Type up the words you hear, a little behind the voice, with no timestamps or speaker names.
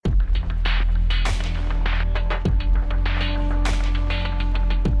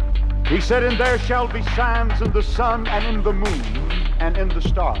He said, and there shall be signs in the sun and in the moon and in the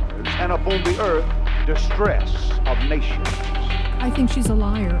stars, and upon the earth distress of nations. I think she's a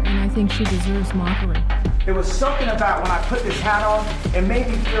liar, and I think she deserves mockery. There was something about when I put this hat on, it made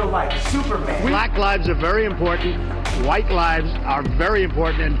me feel like Superman. Black lives are very important. White lives are very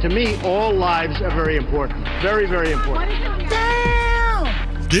important. And to me, all lives are very important. Very, very important.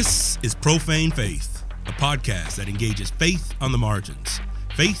 Damn! This is Profane Faith, a podcast that engages faith on the margins.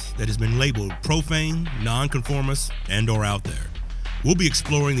 Faith that has been labeled profane, nonconformist, and or out there. We'll be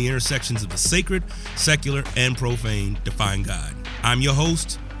exploring the intersections of the sacred, secular, and profane to find God. I'm your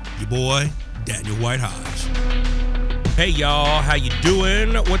host, your boy, Daniel White Hodge. Hey y'all, how you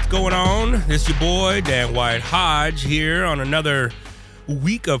doing? What's going on? It's your boy, Dan White Hodge, here on another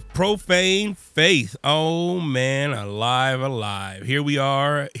week of Profane Faith. Oh man, alive. Here we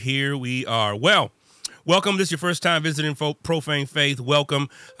are. Well, welcome. This is your first time visiting Profane Faith. Welcome.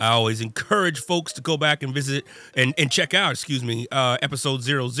 I always encourage folks to go back and visit and check out, episode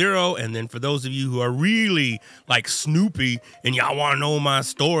 00. And then for those of you who are really like Snoopy and y'all want to know my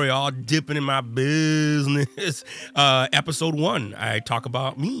story, all dipping in my business, episode 1, I talk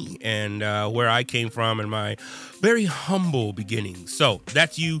about me and where I came from and my very humble beginnings. So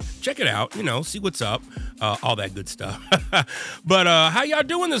that's you. Check it out. See what's up. All that good stuff. But how y'all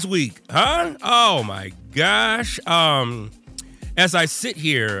doing this week? Huh? Oh my gosh. As I sit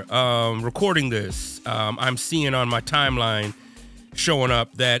here recording this, I'm seeing on my timeline showing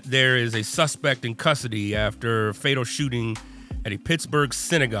up that there is a suspect in custody after fatal shooting at a Pittsburgh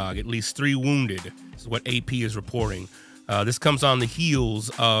synagogue. At least 3 wounded. This is what AP is reporting. This comes on the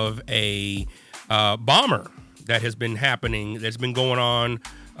heels of a bomber that has been happening, that's been going on,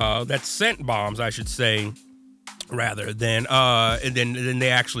 that sent bombs, I should say, rather than, and then they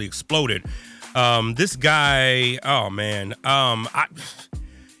actually exploded. This guy, oh man,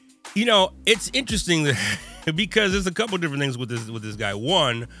 it's interesting that, because there's a couple different things with this guy.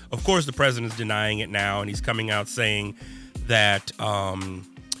 One, of course, the president's denying it now, and he's coming out saying that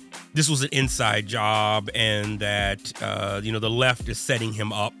this was an inside job, and that the left is setting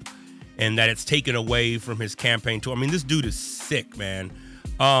him up, and that it's taken away from his campaign tour. I mean, this dude is sick, man.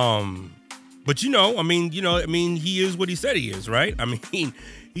 But he is what he said he is, right? I mean,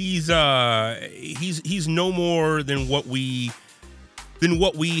 he's no more than what we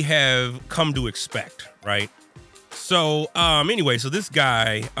have come to expect, right? So anyway, so this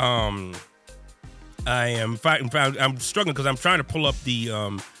guy, I'm struggling because I'm trying to pull up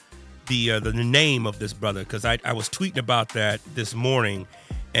the name of this brother, because I was tweeting about that this morning.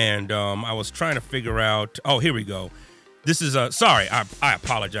 And I was trying to figure out, oh, here we go. This is, sorry, I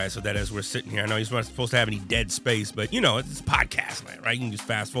apologize for that as we're sitting here. I know you're not supposed to have any dead space, but, it's podcast land, right? You can just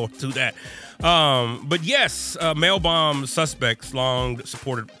fast forward to that. But yes, mail bomb suspects long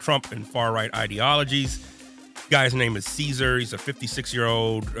supported Trump and far-right ideologies. Guy's name is Caesar. He's a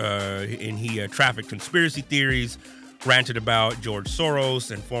 56-year-old, and he trafficked conspiracy theories, ranted about George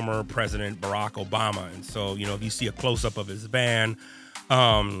Soros and former President Barack Obama. And so, if you see a close-up of his van,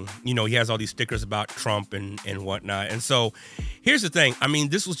 he has all these stickers about Trump and whatnot. And so here's the thing. I mean,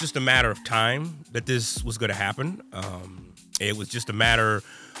 this was just a matter of time that this was going to happen. It was just a matter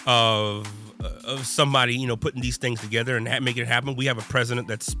of somebody, putting these things together and making it happen. We have a president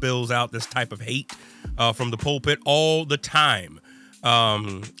that spills out this type of hate from the pulpit all the time.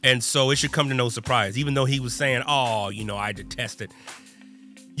 And so it should come to no surprise, even though he was saying, I detest it.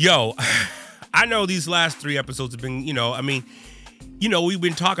 Yo, I know these last 3 episodes have been, we've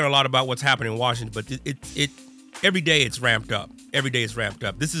been talking a lot about what's happening in Washington, but it every day it's ramped up.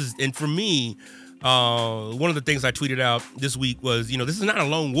 This is, and for me, one of the things I tweeted out this week was, this is not a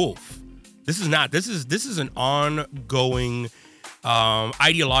lone wolf. This is an ongoing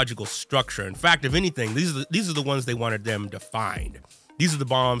ideological structure. In fact, if anything, these are the ones they wanted them to find. These are the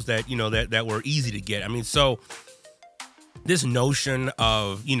bombs that, that were easy to get. I mean, so this notion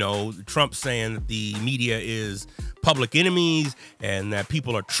of, Trump saying that the media is public enemies and that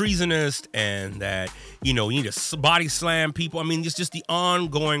people are treasonous and that, you need to body slam people. I mean, it's just the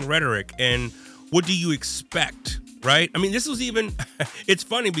ongoing rhetoric. And what do you expect, right? I mean, this was even, it's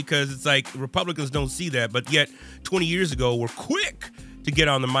funny because it's like Republicans don't see that, but yet 20 years ago, we're quick to get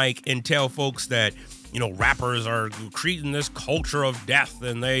on the mic and tell folks that, rappers are creating this culture of death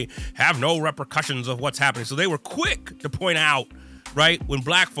and they have no repercussions of what's happening. So they were quick to point out, right, when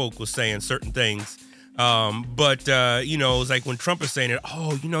black folk was saying certain things. But it was like when Trump is saying it,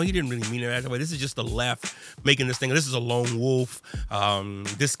 he didn't really mean it that way. This is just the left making this thing. This is a lone wolf.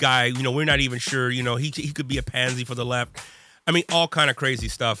 This guy, we're not even sure, he could be a pansy for the left. I mean, all kind of crazy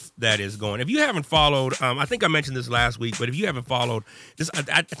stuff that is going. If you haven't followed, I think I mentioned this last week, but if you haven't followed this,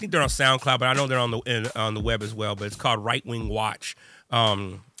 I think they're on SoundCloud, but I know they're on the web as well. But it's called Right Wing Watch.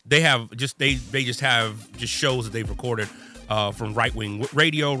 They just have shows that they've recorded from right wing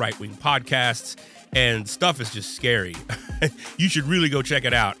radio, right wing podcasts, and stuff is just scary. You should really go check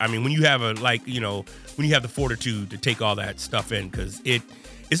it out. I mean, when you have when you have the fortitude to take all that stuff in, because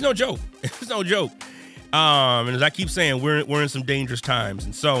it's no joke. It's no joke. And as I keep saying, we're in some dangerous times.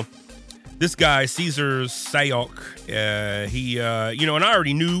 And so this guy, Cesar Sayok, he and I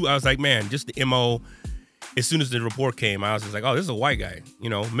already knew. I was like, man, just the MO. As soon as the report came, I was just like, oh, this is a white guy,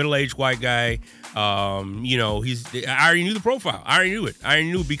 middle-aged white guy. I already knew the profile. I already knew it. I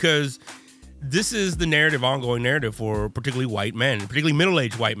already knew because this is the ongoing narrative for particularly white men, particularly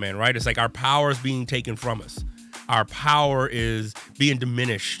middle-aged white men, right? It's like our power is being taken from us. Our power is being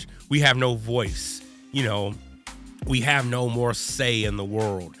diminished. We have no voice. We have no more say in the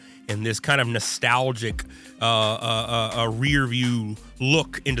world. And this kind of nostalgic a rear view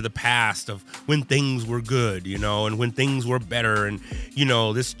look into the past of when things were good, and when things were better. And,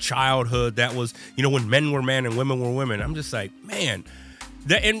 this childhood that was, when men were men and women were women. I'm just like, man,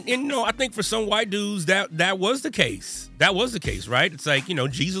 that, and I think for some white dudes that was the case. That was the case, right? It's like,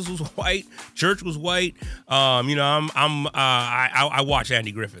 Jesus was white, church was white. I watch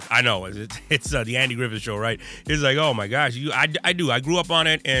Andy Griffith. I know it's the Andy Griffith show, right? It's like, oh my gosh, I do. I grew up on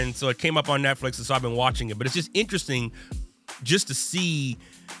it, and so it came up on Netflix, and so I've been watching it. But it's just interesting just to see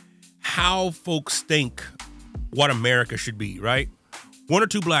how folks think what America should be, right? One or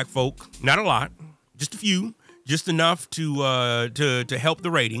two black folk, not a lot, just a few. Just enough to help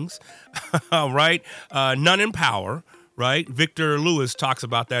the ratings, right? None in power, right? Victor Lewis talks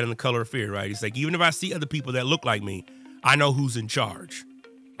about that in The Color of Fear, right? He's like, even if I see other people that look like me, I know who's in charge,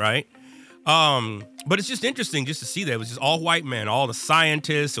 right? But it's just interesting just to see that. It was just all white men, all the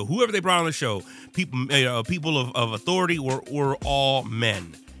scientists or whoever they brought on the show, people of authority were all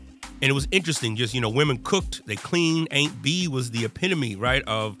men. And it was interesting, just, women cooked, they cleaned. Aunt B was the epitome, right,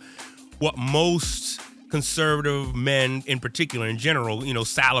 of what most conservative men in particular, in general,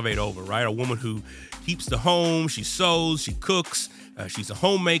 salivate over, right? A woman who keeps the home, she sews, she cooks, she's a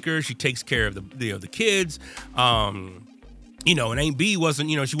homemaker, she takes care of the kids, and Aunt B wasn't,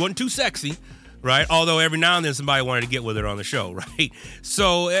 she wasn't too sexy, right? Although every now and then somebody wanted to get with her on the show, right?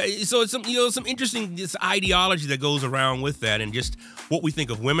 So it's some interesting this ideology that goes around with that, and just what we think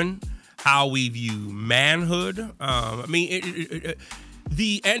of women, how we view manhood.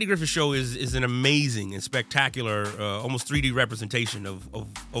 The Andy Griffith Show is an amazing and spectacular, almost 3D representation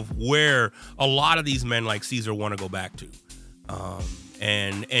of where a lot of these men like Caesar want to go back to,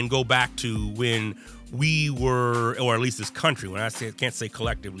 and go back to when we were, or at least this country. When I can't say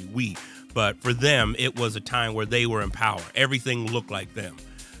collectively we, but for them it was a time where they were in power. Everything looked like them.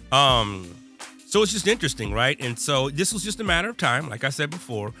 So it's just interesting, right? And so this was just a matter of time, like I said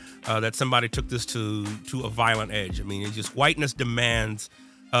before, that somebody took this to a violent edge. I mean, it's just whiteness demands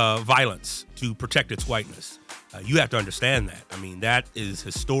violence to protect its whiteness. You have to understand that. I mean, that is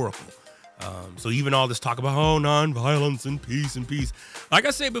historical. So even all this talk about, nonviolence and peace. Like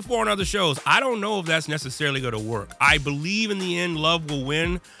I said before on other shows, I don't know if that's necessarily going to work. I believe in the end, love will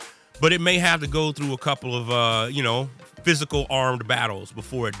win, but it may have to go through a couple of, physical armed battles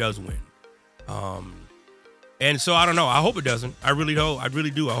before it does win. And so I don't know. I hope it doesn't. I really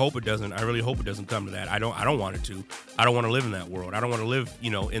do. I hope it doesn't. I really hope it doesn't come to that. I don't want it to. I don't want to live in that world. I don't want to live,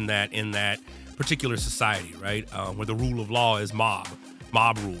 in that particular society, right? Where the rule of law is mob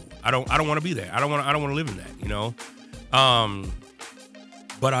rule. I don't want to be there. I don't want to live in that,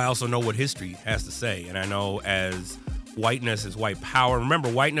 But I also know what history has to say, and I know as whiteness is white power. Remember,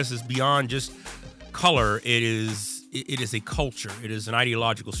 whiteness is beyond just color. It is a culture. It is an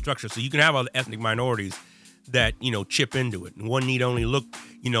ideological structure. So you can have other ethnic minorities that, chip into it. And one need only look,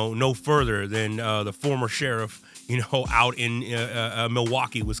 no further than the former sheriff, out in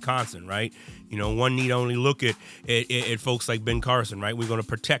Milwaukee, Wisconsin, right? One need only look at folks like Ben Carson, right? We're going to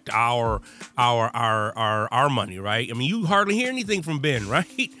protect our money, right? I mean, you hardly hear anything from Ben,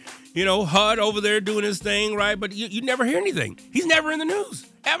 right? HUD over there doing his thing, right? But you never hear anything. He's never in the news,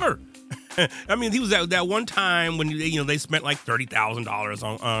 ever. I mean, he was at that one time when they spent like $30,000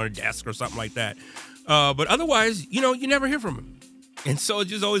 on a desk or something like that. But otherwise, you never hear from him. And so it's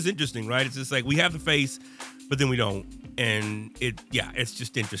just always interesting, right? It's just like we have the face, but then we don't. And it's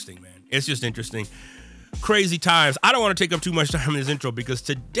just interesting, man. It's just interesting. Crazy times. I don't want to take up too much time in this intro because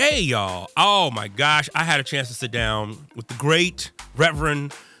today, y'all, oh my gosh, I had a chance to sit down with the great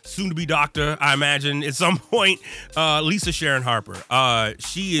Reverend soon-to-be doctor, I imagine, at some point, Lisa Sharon Harper.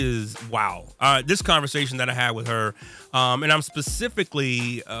 She is, wow. This conversation that I had with her, and I'm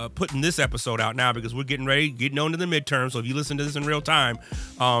specifically putting this episode out now because we're getting on to the midterms. So if you listen to this in real time,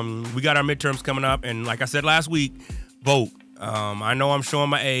 we got our midterms coming up. And like I said last week, vote. I know I'm showing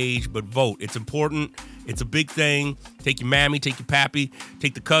my age, but vote. It's important. It's a big thing. Take your mammy, take your pappy,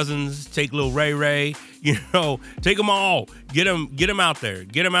 take the cousins, take little Ray, take them all. Get them out there.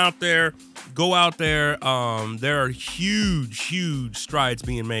 Get them out there. Go out there. There are huge strides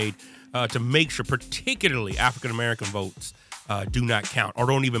being made to make sure particularly African-American votes do not count or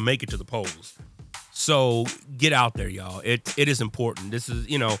don't even make it to the polls. So get out there, y'all. It is important. This is,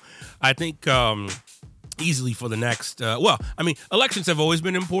 I think easily for the next, elections have always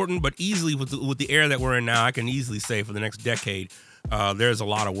been important, but easily with the era that we're in now, I can easily say for the next decade, there's a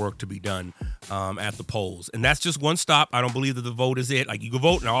lot of work to be done at the polls. And that's just one stop. I don't believe that the vote is it. Like, you can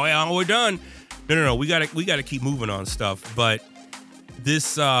vote and we're done. No. We gotta keep moving on stuff. But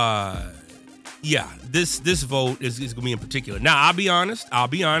this, this vote is gonna be in particular. Now, I'll be honest.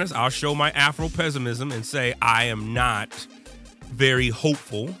 I'll show my Afro pessimism and say I am not very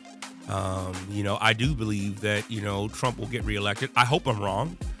hopeful. I do believe that, Trump will get reelected. I hope I'm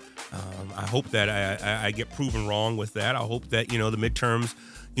wrong. I hope that I get proven wrong with that. I hope that, the midterms,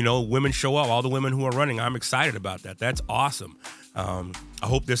 women show up, all the women who are running. I'm excited about that. That's awesome. I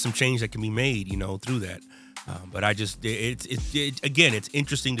hope there's some change that can be made, through that. But I just, it's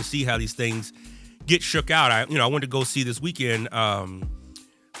interesting to see how these things get shook out. I went to go see this weekend. I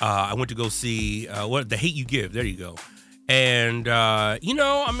went to go see, The Hate U Give. There you go. And,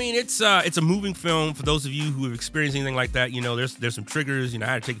 it's a moving film. For those of you who have experienced anything like that, there's some triggers. I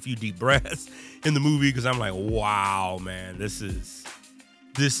had to take a few deep breaths in the movie because I'm like, wow, man, this is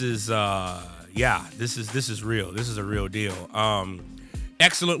real. This is a real deal.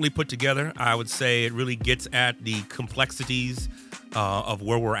 Excellently put together. I would say it really gets at the complexities of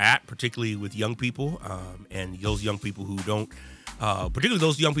where we're at, particularly with young people and those young people who don't, particularly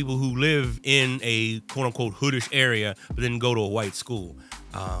those young people who live in a quote unquote hoodish area, but then go to a white school.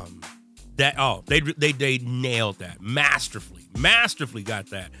 They nailed that masterfully got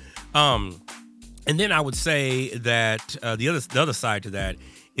that. And then I would say that the other side to that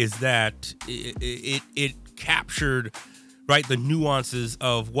is that it captured, right, the nuances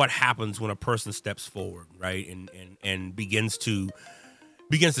of what happens when a person steps forward, right, and begins to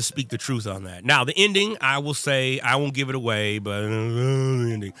speak the truth on that. Now, the ending, I will say, I won't give it away, but the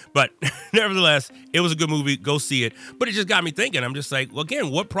ending. But nevertheless, it was a good movie. Go see it. But it just got me thinking. I'm just like, well, again,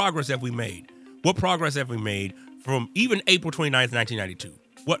 what progress have we made? What progress have we made from even April 29th, 1992?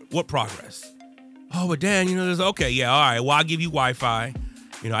 What progress? Oh, but Dan, there's okay, yeah, all right. Well, I'll give you Wi-Fi.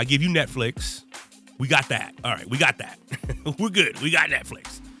 I give you Netflix. We got that. All right, we got that. We're good. We got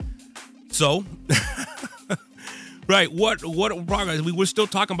Netflix. So. Right, what progress? We're still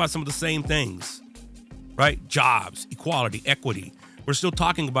talking about some of the same things, right? Jobs, equality, equity. We're still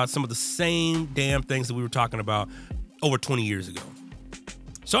talking about some of the same damn things that we were talking about over 20 years ago.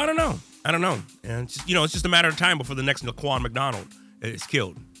 So I don't know. And it's just a matter of time before the next Laquan McDonald is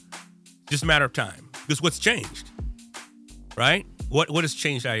killed. Just a matter of time. Because what's changed, right? What has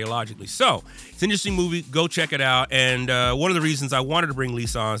changed ideologically? So it's an interesting movie. Go check it out. And one of the reasons I wanted to bring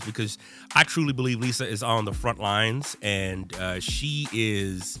Lisa on is because I truly believe Lisa is on the front lines, and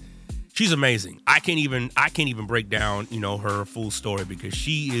she's amazing. I can't even break down her full story because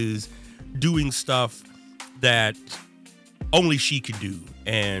she is doing stuff that only she could do,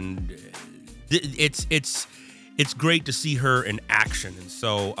 and it's great to see her in action. And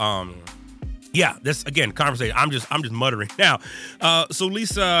so yeah, this again conversation. I'm just muttering now. So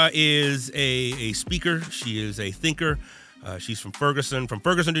Lisa is a speaker. She is a thinker. She's from Ferguson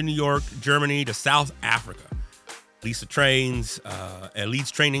to New York, Germany to South Africa. Lisa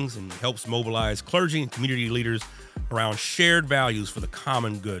leads trainings and helps mobilize clergy and community leaders around shared values for the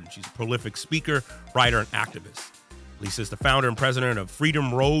common good. She's a prolific speaker, writer, and activist. Lisa is the founder and president of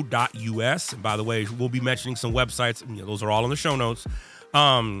freedomroad.us. And by the way, we'll be mentioning some websites. Those are all in the show notes.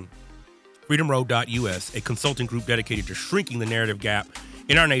 freedomroad.us, a consulting group dedicated to shrinking the narrative gap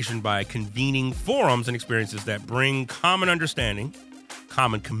in our nation by convening forums and experiences that bring common understanding,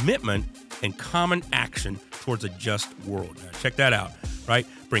 common commitment, and common action towards a just world. Now, check that out, right?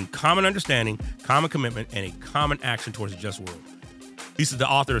 Bring common understanding, common commitment, and a common action towards a just world. Lisa is the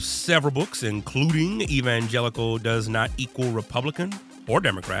author of several books, including Evangelical Does Not Equal Republican or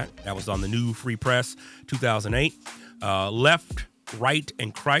Democrat. That was on the New Free Press, 2008. Left, Right,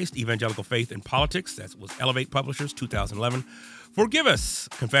 and Christ, Evangelical Faith and Politics. That was Elevate Publishers, 2011. Forgive Us,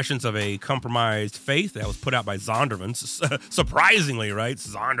 Confessions of a Compromised Faith. That was put out by Zondervan. Surprisingly, right?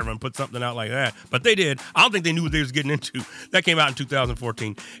 Zondervan put something out like that. But they did. I don't think they knew what they was getting into. That came out in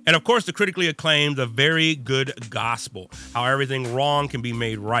 2014. And, of course, the critically acclaimed The Very Good Gospel, How Everything Wrong Can Be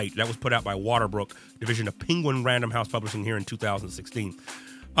Made Right. That was put out by Waterbrook, division of Penguin Random House Publishing here in 2016.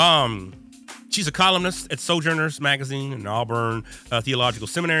 She's a columnist at Sojourners Magazine in Auburn Theological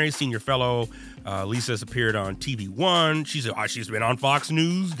Seminary, senior fellow. Lisa has appeared on TVOne. She's been on Fox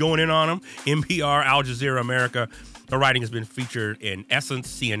News, going in on them, NPR, Al Jazeera America. Her writing has been featured in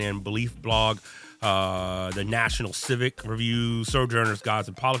Essence, CNN, Belief Blog, the National Civic Review, Sojourners, Gods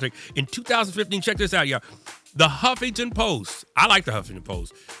and Politics. In 2015, check this out, y'all. The Huffington Post, I like the Huffington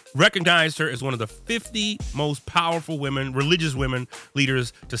Post, recognized her as one of the 50 most powerful women, religious women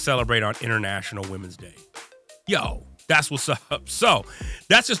leaders to celebrate on International Women's Day. Yo, that's what's up. So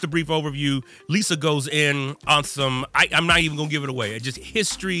that's just a brief overview. Lisa goes in on some, I'm not even going to give it away, just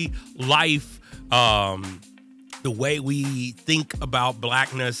history, life, the way we think about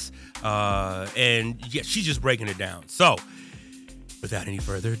blackness, and yeah, she's just breaking it down. So without any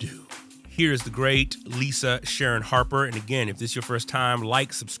further ado, here is the great Lisa Sharon Harper. And again, if this is your first time,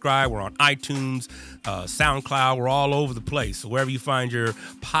 like, subscribe. We're on iTunes, SoundCloud. We're all over the place. So wherever you find your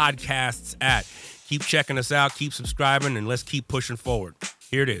podcasts at, keep checking us out, keep subscribing, and let's keep pushing forward.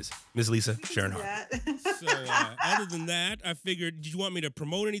 Here it is, Ms. Lisa Sharon Harper. So other than that, I figured, did you want me to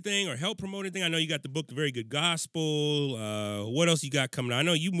promote anything or help promote anything? I know you got the book, The Very Good Gospel. What else you got coming out? I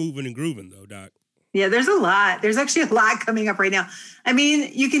know you moving and grooving, though, Doc. Yeah, there's a lot. There's actually a lot coming up right now. I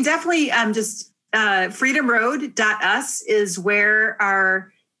mean, you can definitely just freedomroad.us is where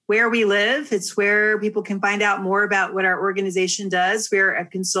we live. It's where people can find out more about what our organization does. We're a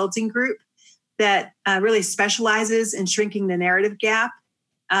consulting group that really specializes in shrinking the narrative gap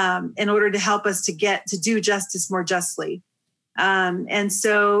in order to help us to do justice more justly. And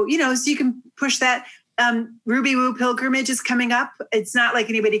so, so you can push that. Ruby Woo Pilgrimage is coming up. It's not like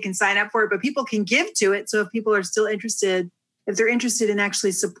anybody can sign up for it, but people can give to it. So if people are still interested, if they're interested in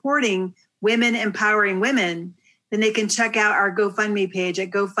actually supporting women, empowering women, then they can check out our GoFundMe page at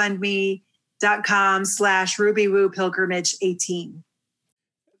gofundme.com/Ruby Woo Pilgrimage 18.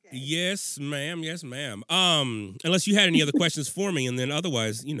 Okay. Yes, ma'am. Yes, ma'am. Unless you had any other questions for me, and then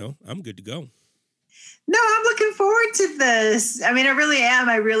otherwise, I'm good to go. No, I'm looking forward to this. I mean, I really am.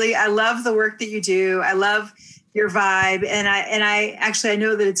 I love the work that you do. I love your vibe. And I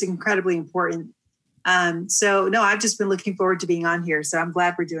know that it's incredibly important. So no, I've just been looking forward to being on here. So I'm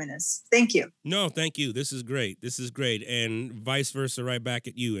glad we're doing this. Thank you. No, thank you. This is great. And vice versa, right back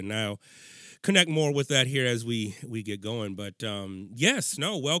at you. And now connect more with that here as we get going. But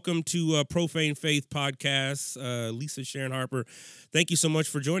welcome to Profane Faith Podcast. Lisa Sharon Harper, thank you so much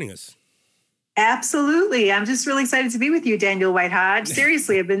for joining us. Absolutely. I'm just really excited to be with you, Daniel White Hodge.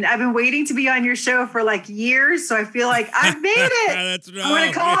 Seriously, I've been waiting to be on your show for like years, so I feel like I've made it. That's right. I'm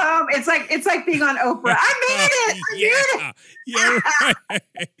gonna call home. It's like being on Oprah. I made it. Yeah, right.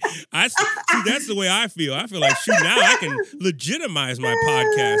 That's the way I feel. I feel like shoot, now I can legitimize my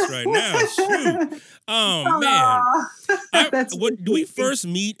podcast right now. Shoot. Oh man. Do we first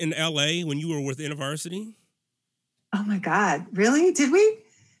meet in LA when you were with InterVarsity? Oh my God. Really? Did we?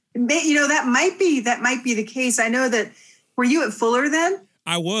 That might be the case. I know that. Were you at Fuller then?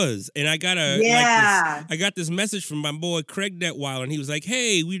 I was, and I got this message from my boy Craig Detweiler, and he was like,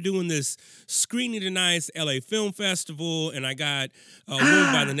 "Hey, we're doing this screening tonight, LA Film Festival, and I got a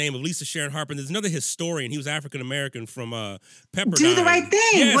woman by the name of Lisa Sharon Harper. And there's another historian. He was African American from Pepperdine. Do the Right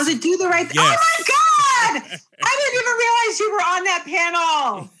Thing. Yes. Was it Do the Right Thing? Yes. Oh my God! I didn't even realize you were on that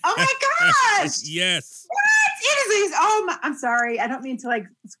panel. Oh my gosh! Yes. What? It is. I'm sorry. I don't mean to like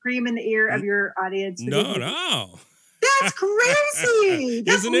scream in the ear of your audience. No. That's crazy.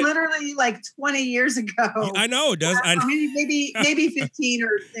 That's Isn't it? Literally like 20 years ago. I know it does. Maybe 15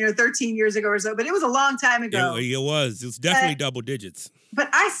 or 13 years ago or so, but it was a long time ago. It was definitely double digits. But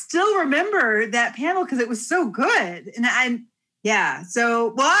I still remember that panel because it was so good.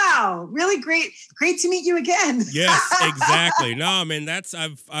 So wow, really great to meet you again. Yes, exactly. No, man,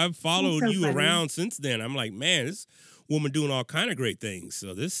 I've followed you funny. around since then. I'm like, man, this woman doing all kind of great things.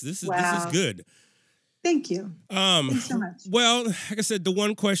 So this is good. Thank you. Thanks so much. Well, like I said, the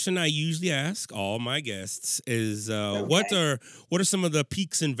one question I usually ask all my guests is, what are some of the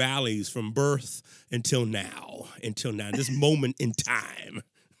peaks and valleys from birth until now, this moment in time?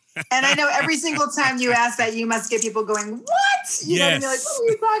 And I know every single time you ask that, you must get people going, what? You know what I mean? Like, what are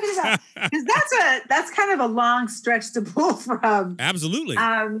you talking about? Because that's kind of a long stretch to pull from. Absolutely.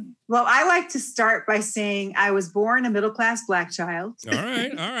 Well, I like to start by saying I was born a middle-class Black child. All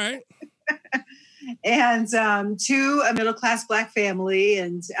right. and to a middle-class Black family.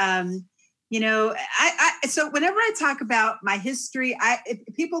 And, so whenever I talk about my history,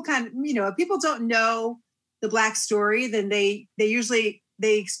 if people if people don't know the Black story, then they usually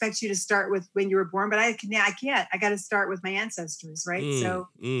expect you to start with when you were born, but I can't. I got to start with my ancestors, right?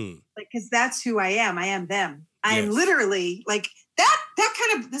 Because that's who I am. I am them. I am literally like that. That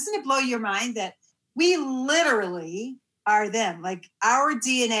kind of, doesn't it blow your mind that we literally are them? Like our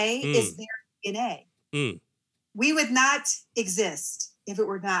DNA is their DNA. We would not exist if it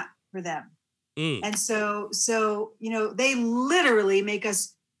were not for them. And so they literally make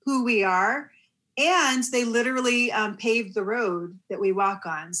us who we are. And they literally paved the road that we walk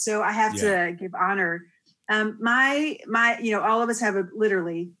on. So I have to give honor. My, all of us have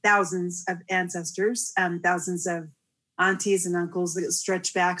literally thousands of ancestors, thousands of aunties and uncles that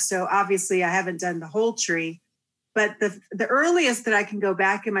stretch back. So obviously I haven't done the whole tree, but the earliest that I can go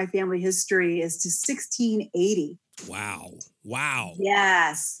back in my family history is to 1680. Wow.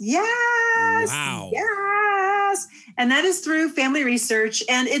 Yes. Wow. Yes. And that is through family research.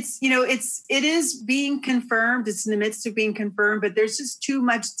 And it is being confirmed. It's in the midst of being confirmed, but there's just too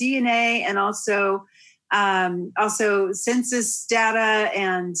much DNA and also census data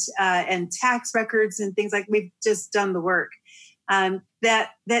and tax records and things like we've just done the work.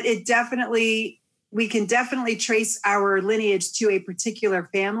 We can definitely trace our lineage to a particular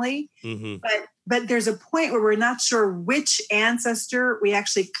family, but there's a point where we're not sure which ancestor we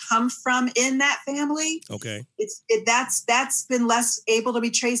actually come from in that family. Okay. That's been less able to be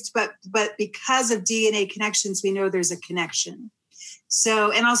traced, but because of DNA connections, we know there's a connection.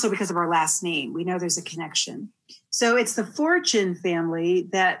 So, and also because of our last name, we know there's a connection. So it's the Fortune family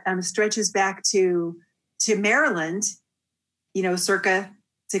that stretches back to Maryland, circa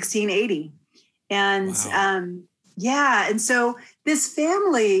 1680. And wow. And so this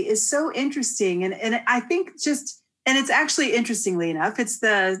family is so interesting. And I think and it's actually, interestingly enough, it's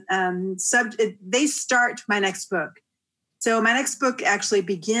the they start my next book. So my next book actually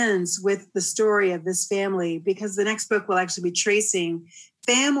begins with the story of this family, because the next book will actually be tracing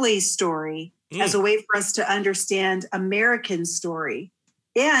family story as a way for us to understand American story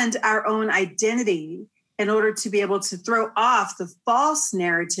and our own identity in order to be able to throw off the false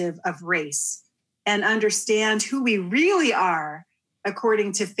narrative of race and understand who we really are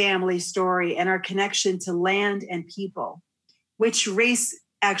according to family story and our connection to land and people, which race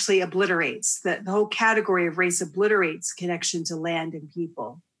actually obliterates. The whole category of race obliterates connection to land and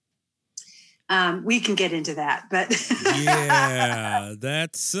people. We can get into that, but yeah,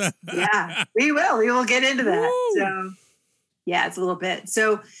 that's we will get into that. Woo. So yeah, it's a little bit.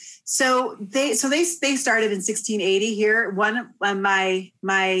 So they started in 1680 here. One of my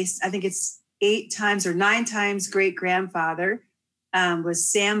I think it's 8 times or 9 times great grandfather was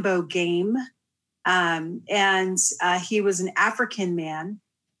Sambo Game. And he was an African man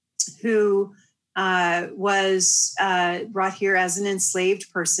who was brought here as an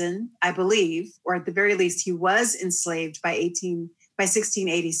enslaved person, I believe, or at the very least, he was enslaved by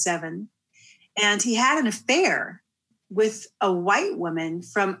 1687. And he had an affair with a white woman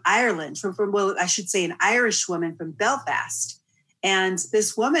from Ireland, I should say an Irish woman from Belfast. And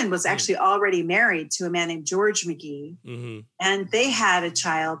this woman was actually already married to a man named George McGee. And they had a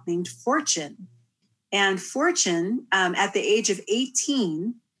child named Fortune. And Fortune, at the age of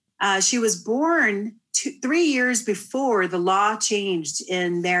 18, she was born 3 years before the law changed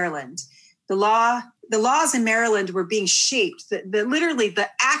in Maryland. The laws in Maryland were being shaped. Literally, the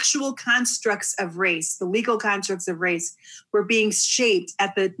actual constructs of race, the legal constructs of race, were being shaped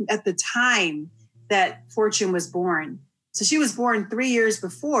at the time that Fortune was born. So she was born 3 years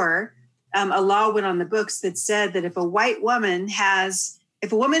before a law went on the books that said that if a woman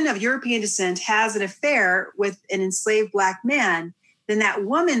of European descent has an affair with an enslaved Black man, then that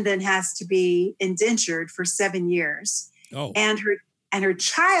woman then has to be indentured for 7 years. Oh. And her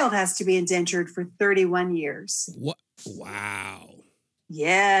child has to be indentured for 31 years. What? Wow.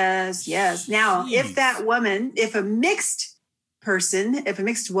 Yes. Now, Jeez. if a mixed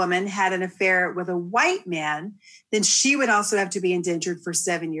woman had an affair with a white man, then she would also have to be indentured for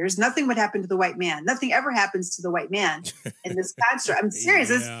 7 years. Nothing would happen to the white man. Nothing ever happens to the white man in this construct. I'm serious.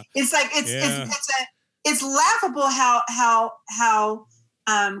 Yeah. It's laughable how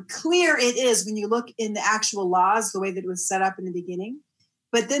clear it is when you look in the actual laws, the way that it was set up in the beginning.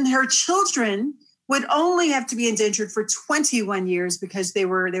 But then her children would only have to be indentured for 21 years because they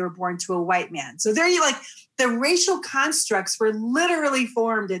were born to a white man. So there you the racial constructs were literally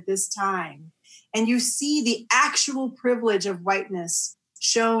formed at this time. And you see the actual privilege of whiteness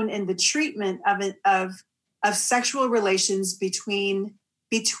shown in the treatment of sexual relations between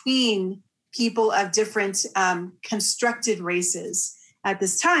people of different constructed races at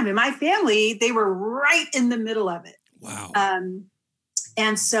this time. And my family, they were right in the middle of it. Wow.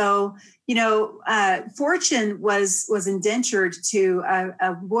 And so, Fortune was indentured to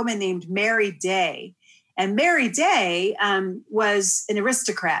a woman named Mary Day. And Mary Day was an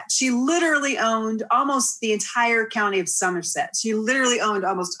aristocrat. She literally owned almost the entire county of Somerset. She literally owned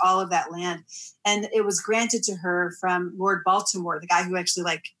almost all of that land. And it was granted to her from Lord Baltimore, the guy who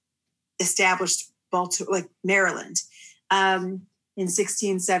actually established Maryland in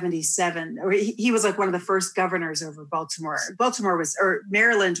 1677. Or he was one of the first governors over Baltimore.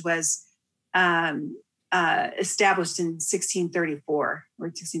 Maryland was established in 1634 or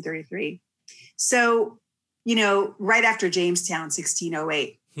 1633. So, right after Jamestown,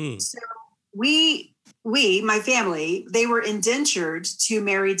 1608. So my family, they were indentured to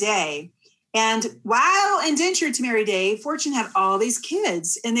Mary Day. And while indentured to Mary Day, Fortune had all these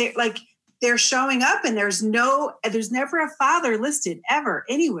kids, and they're showing up, and there's never a father listed ever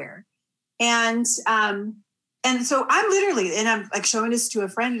anywhere. And so I'm literally, and I'm showing this to a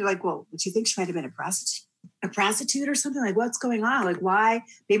friend, you're like, well, do you think she might have been a prostitute or something? What's going on? Why?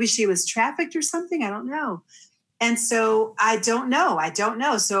 Maybe she was trafficked or something. I don't know. And so I don't know.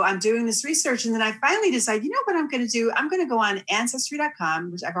 So I'm doing this research, and then I finally decide, what I'm going to do? I'm going to go on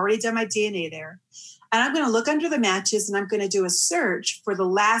ancestry.com, which I've already done my DNA there. And I'm going to look under the matches, and I'm going to do a search for the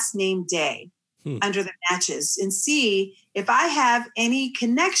last name Day under the matches and see if I have any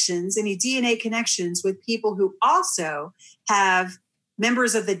DNA connections with people who also have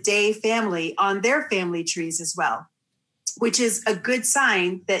members of the Day family on their family trees as well, which is a good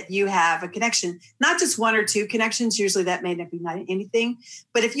sign that you have a connection, not just one or two connections. Usually that may not be anything,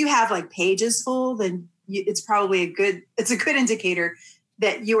 but if you have pages full, then it's probably a good indicator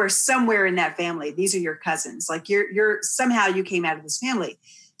that you are somewhere in that family. These are your cousins. You're somehow you came out of this family.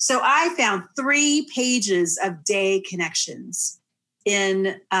 So I found 3 pages of Day connections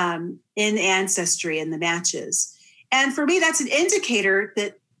in Ancestry in the matches. And for me, that's an indicator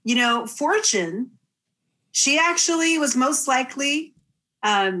that, Fortune, she actually was most likely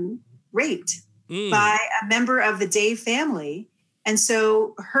raped by a member of the Day family. And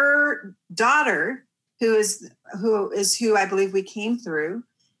so her daughter, who is who I believe we came through,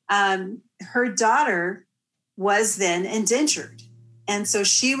 her daughter was then indentured. And so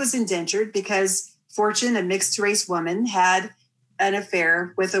she was indentured because Fortune, a mixed race woman, had an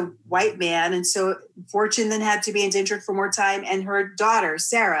affair with a white man. And so Fortune then had to be indentured for more time. And her daughter,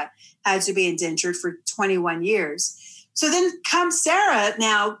 Sarah, had to be indentured for 21 years. So then comes Sarah.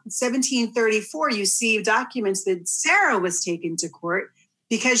 Now, 1734, you see documents that Sarah was taken to court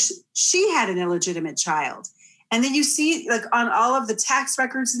because she had an illegitimate child. And then you see on all of the tax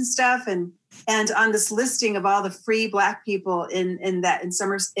records and stuff and on this listing of all the free Black people in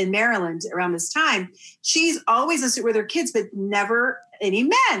Maryland around this time, she's always listed with her kids, but never any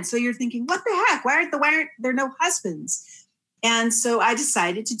men. So you're thinking, what the heck? Why aren't there no husbands? And so I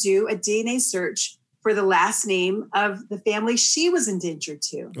decided to do a DNA search for the last name of the family she was indentured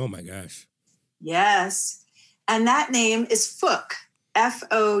to. Oh my gosh. Yes. And that name is Fowke,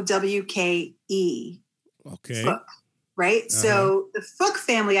 Fowke. Okay. Fowke, right? Uh-huh. So the Fowke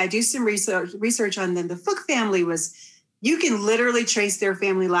family, I do some research on them. The Fowke family you can literally trace their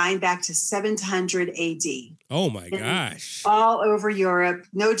family line back to 700 AD. Oh my gosh. All over Europe.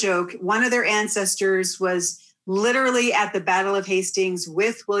 No joke. One of their ancestors was literally at the Battle of Hastings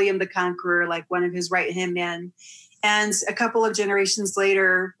with William the Conqueror, one of his right-hand men. And a couple of generations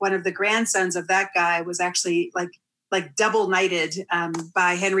later, one of the grandsons of that guy was actually double knighted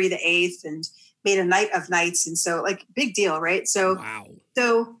by Henry VIII and made a knight of knights. And so big deal, right? So, wow.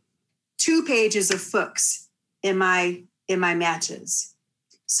 So 2 pages of Fowkes in my matches.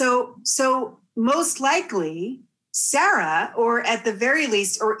 So most likely Sarah, or at the very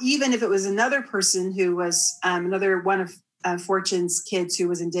least, or even if it was another person who was another one of Fortune's kids who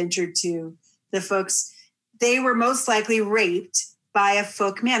was indentured to the Fowkes, they were most likely raped by a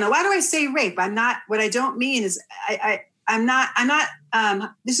Fowke man. Now, why do I say rape? What I don't mean is I'm not,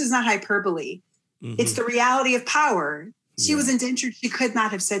 this is not hyperbole. Mm-hmm. It's the reality of power. She was indentured. She could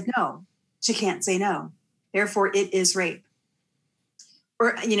not have said no. She can't say no. Therefore, it is rape.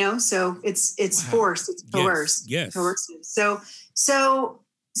 Or, so it's forced, it's coerced. Yes. Coercive. So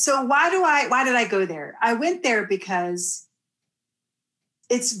why did I go there? I went there because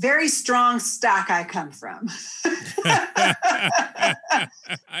it's very strong stock I come from.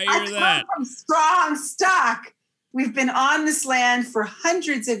 I come from strong stock. We've been on this land for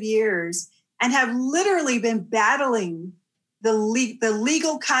hundreds of years and have literally been battling the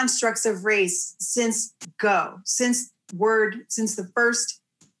legal constructs of race since the first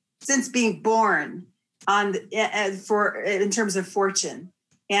since being born in terms of fortune.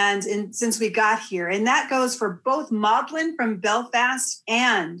 And since we got here, and that goes for both Maudlin from Belfast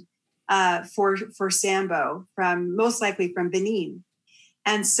and for Sambo most likely from Benin.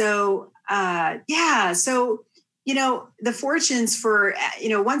 And so, the fortunes for,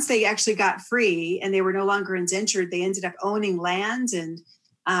 once they actually got free and they were no longer indentured, they ended up owning land and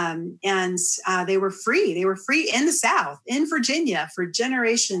they were free. They were free in the South, in Virginia for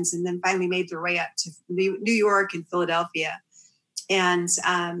generations, and then finally made their way up to New York and Philadelphia. And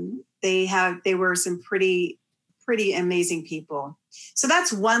they were some pretty amazing people. So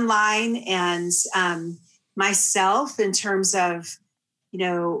that's one line. And myself, in terms of,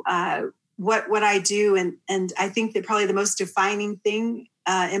 what I do. And I think that probably the most defining thing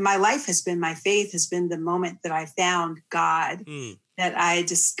in my life has been my faith, has been the moment that I found God, that I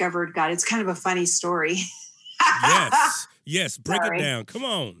discovered God. It's kind of a funny story. Yes. Break it down. Come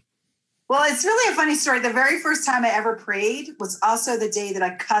on. Well, it's really a funny story. The very first time I ever prayed was also the day that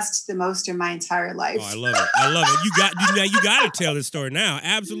I cussed the most in my entire life. Oh, I love it. You got to tell this story now.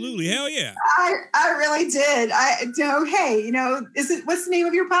 Absolutely. Hell yeah. I really did. What's the name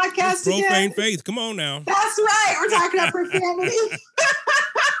of your podcast again? Profane Faith. Come on now. That's right. We're talking about profanity.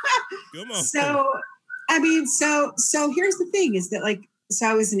 Come on. So here's the thing is that so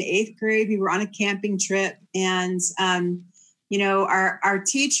I was in 8th grade. We were on a camping trip, and, our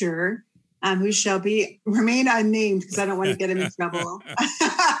teacher, who shall remain unnamed because I don't want to get him in trouble.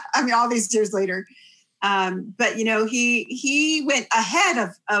 All these years later. But he went ahead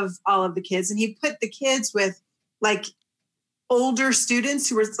of all of the kids, and he put the kids with older students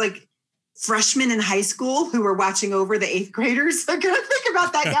who were freshmen in high school who were watching over the 8th graders. I'm going to think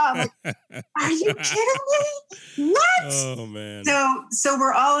about that now. I'm like, are you kidding me? What? Oh man. So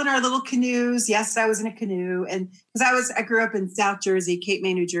we're all in our little canoes. Yes, I was in a canoe. And because I grew up in South Jersey, Cape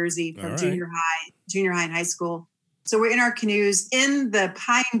May, New Jersey, from junior high and high school. So we're in our canoes in the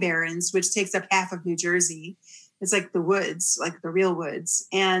Pine Barrens, which takes up half of New Jersey. It's like the woods, like the real woods.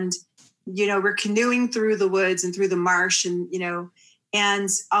 And, we're canoeing through the woods and through the marsh and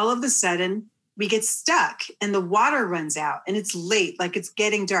all of a sudden we get stuck and the water runs out and it's late, it's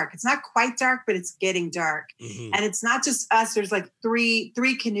getting dark. It's not quite dark, but it's getting dark. Mm-hmm. And it's not just us. There's three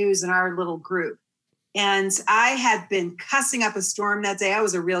canoes in our little group. And I had been cussing up a storm that day. I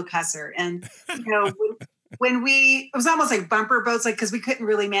was a real cusser. And, it was almost like bumper boats, because we couldn't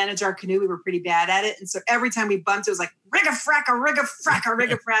really manage our canoe. We were pretty bad at it. And so every time we bumped, it was like, rig-a-fracka, rig-a-fracka,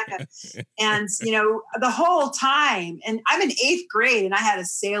 rig-a-fracka. And, the whole time, and I'm in 8th grade and I had a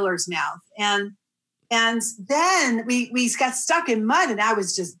sailor's mouth. And then we got stuck in mud and I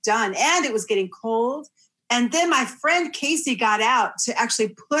was just done. And it was getting cold. And then my friend Casey got out to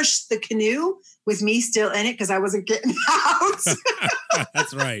actually push the canoe with me still in it because I wasn't getting out.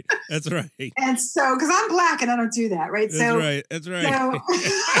 That's right. And so, because I'm black and I don't do that, right? That's right. So,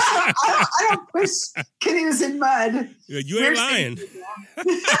 I don't push canoes in mud. You ain't lying.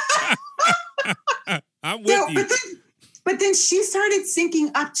 I'm with you. But then she started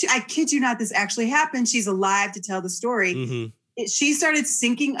sinking up to, I kid you not, this actually happened. She's alive to tell the story. Mm-hmm. She started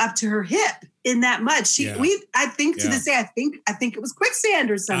sinking up to her hip in that mud. I think to this day, I think it was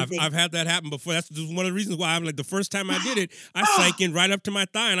quicksand or something. I've had that happen before. That's just one of the reasons why I'm the first time I did it, I sank in right up to my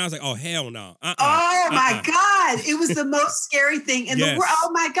thigh and I was like, oh, hell no. My God. It was the most scary thing. And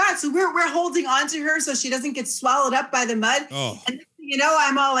oh my God. So we're holding on to her so she doesn't get swallowed up by the mud. Oh. And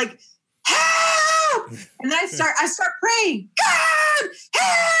I'm all like, help! And then I start praying, God,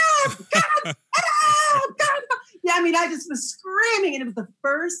 help! God, help! God. Yeah, I just was screaming, and it was the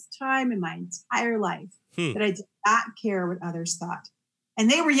first time in my entire life that I did not care what others thought. And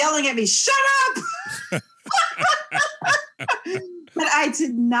they were yelling at me, shut up! But I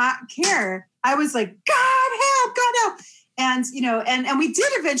did not care. I was like, God help! And, and we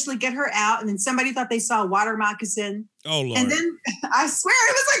did eventually get her out, and then somebody thought they saw a water moccasin. Oh, Lord. And then, I swear,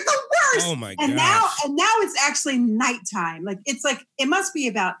 it was the worst! Oh, my God. And now it's actually nighttime. It must be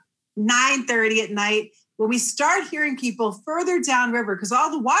about 9:30 at night, when we start hearing people further downriver, because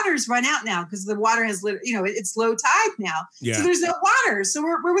all the water's run out now, because the water has, it's low tide now. Yeah. So there's no water. So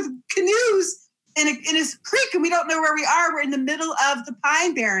we're with canoes in a creek, and we don't know where we are. We're in the middle of the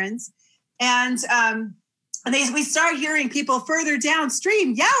Pine Barrens. And we start hearing people further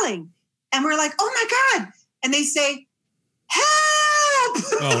downstream yelling. And we're like, oh my God. And they say, help!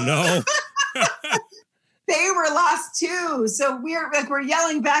 Oh no. They were lost too. So we're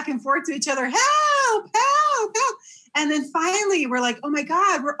yelling back and forth to each other, help, help, help. And then finally we're like, oh my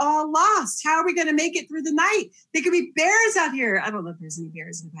God, we're all lost. How are we going to make it through the night? There could be bears out here. I don't know if there's any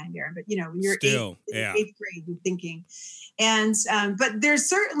bears in the Pine Barren, but when you're eighth grade, you're thinking. And, but there's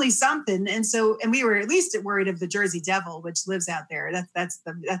certainly something. And we were at least worried of the Jersey Devil, which lives out there. That's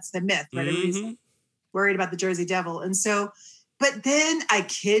the myth, right? Everybody's worried about the Jersey Devil. And so, but then I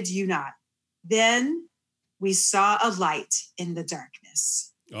kid you not, then we saw a light in the darkness.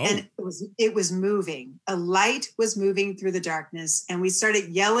 Oh. And it was moving. A light was moving through the darkness, and we started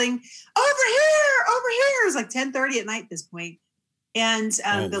yelling, "Over here! Over here!" It was like 10:30 at night at this point. And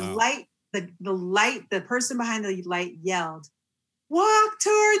the person behind the light yelled, "Walk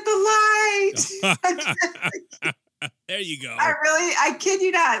toward the light." There you go. I kid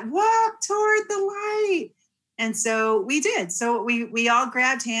you not, walk toward the light. And so we did. So we all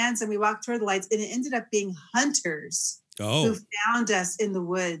grabbed hands and we walked toward the lights, and it ended up being hunters who found us in the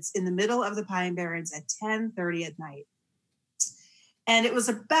woods in the middle of the Pine Barrens at 10:30 at night. And it was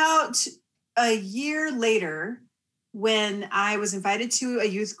about a year later when I was invited to a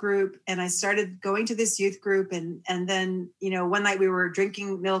youth group, and I started going to this youth group. And then, one night we were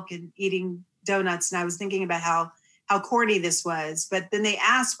drinking milk and eating donuts, and I was thinking about how corny this was. But then they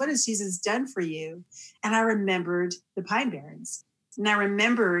asked, "What has Jesus done for you?" And I remembered the Pine Barrens, and I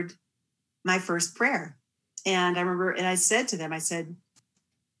remembered my first prayer. And I remember, and I said to them, I said,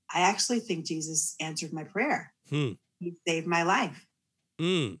 "I actually think Jesus answered my prayer. He saved my life."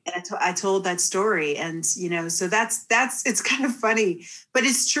 And I told that story. And, so that's, it's kind of funny, but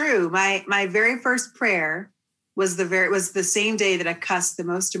it's true. My very first prayer was the same day that I cussed the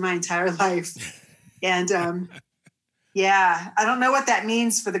most of my entire life. And, yeah, I don't know what that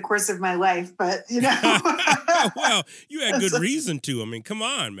means for the course of my life, but well, you had good reason to. I mean, come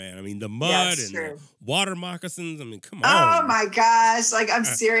on, man. I mean, the mud and the water moccasins. I mean, come on. Oh my gosh. Like, I'm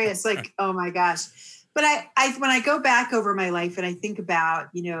serious. Like, oh my gosh. But I when I go back over my life and I think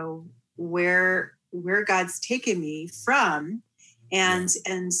about, where God's taken me from and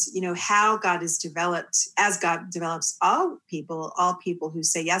how God has developed, as God develops all people who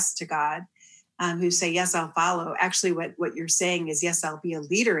say yes to God, who say, yes, I'll follow. Actually, what you're saying is, yes, I'll be a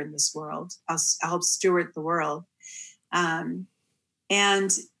leader in this world. I'll help steward the world. And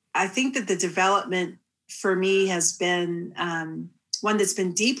I think that the development for me has been one that's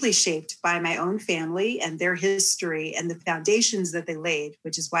been deeply shaped by my own family and their history and the foundations that they laid,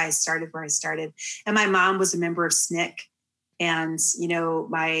 which is why I started where I started. And my mom was a member of SNCC. And,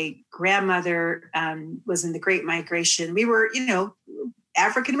 my grandmother was in the Great Migration. We were,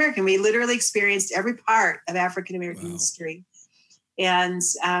 African-American. We literally experienced every part of African-American history. And,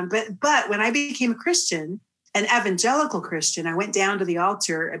 but when I became a Christian, an evangelical Christian, I went down to the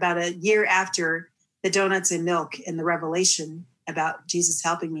altar about a year after the donuts and milk and the revelation about Jesus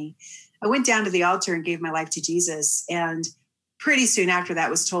helping me. I went down to the altar and gave my life to Jesus. And pretty soon after that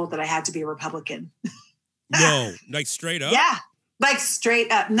was told that I had to be a Republican. No, like straight up? Yeah, like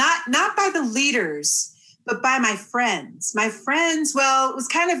straight up. Not by the leaders, but by my friends. My friends, well,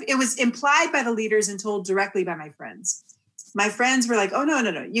 it was implied by the leaders and told directly by my friends. My friends were like, "Oh, no.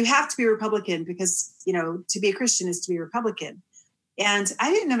 You have to be a Republican because, to be a Christian is to be a Republican." And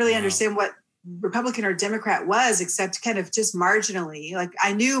I didn't really understand what Republican or Democrat was, except kind of just marginally. Like,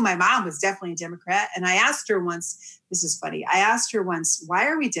 I knew my mom was definitely a Democrat. And I asked her once, this is funny. I asked her once, "Why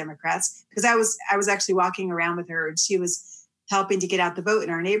are we Democrats?" Because I was actually walking around with her, and she was helping to get out the vote in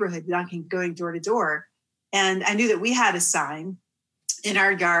our neighborhood, going door to door. And I knew that we had a sign in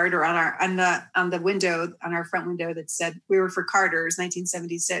our yard or on the window, on our front window, that said we were for Carter's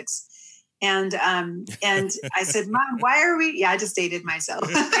 1976. And I said, "Mom, why are we?" Yeah, I just dated myself.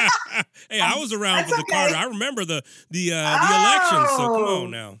 Hey, I was around for the Carter. I remember the election. So come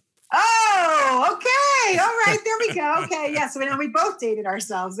on now. Oh, okay. All right. There we go. Okay. Yeah. So now we both dated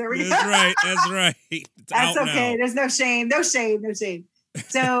ourselves. There we go. That's right. That's right. That's okay. Now. There's no shame. No shame. No shame.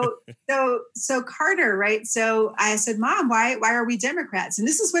 So Carter, right? So I said, "Mom, why are we Democrats?" And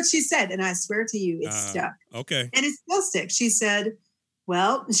this is what she said. And I swear to you, it stuck. Okay. And it still sticks. She said,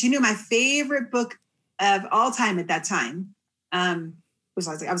 well, she knew my favorite book of all time at that time. I was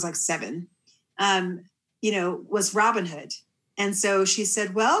like 7, was Robin Hood. And so she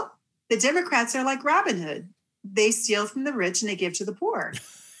said, well, the Democrats are like Robin Hood. They steal from the rich and they give to the poor.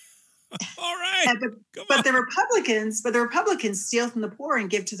 All right. But the Republicans steal from the poor and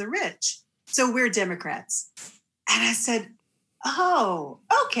give to the rich. So we're Democrats. And I said, oh,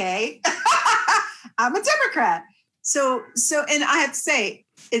 okay. I'm a Democrat. So, and I have to say,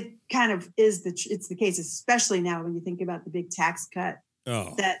 it kind of is it's the case, especially now when you think about the big tax cut.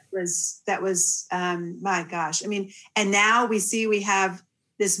 Oh. That was, my gosh. I mean, and now we have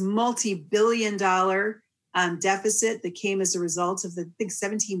this multi-billion-dollar deficit that came as a result of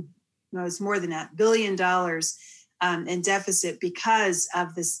it's more than that, $1 billion in deficit because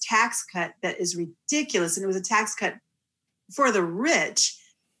of this tax cut that is ridiculous. And it was a tax cut for the rich.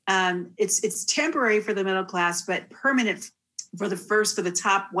 It's temporary for the middle class, but permanent for the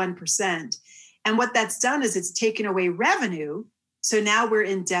top 1%. And what that's done is it's taken away revenue. So now we're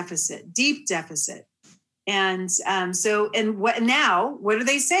in deficit, deep deficit. And what are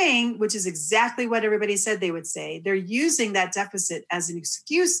they saying? Which is exactly what everybody said they would say. They're using that deficit as an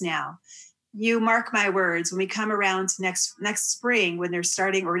excuse now. You mark my words, when we come around to next spring, when they're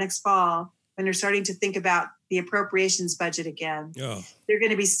starting, or next fall, when they're starting to think about the appropriations budget again, they're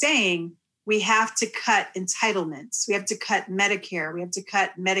going to be saying, we have to cut entitlements. We have to cut Medicare. We have to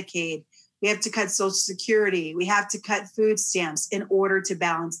cut Medicaid. We have to cut Social Security. We have to cut food stamps in order to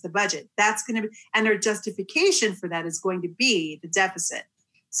balance the budget. That's going to be, and their justification for that is going to be the deficit.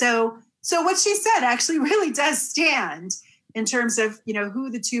 So what she said actually really does stand in terms of, who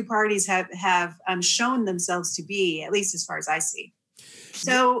the two parties have shown themselves to be, at least as far as I see.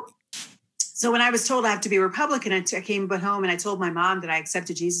 So when I was told I have to be a Republican, I came home and I told my mom that I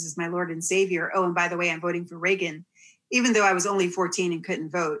accepted Jesus as my Lord and Savior. Oh, and by the way, I'm voting for Reagan, even though I was only 14 and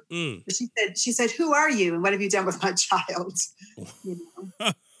couldn't vote. But she said, who are you? And what have you done with my child?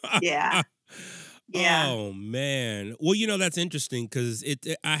 Yeah. Yeah. Oh, man. Well, that's interesting because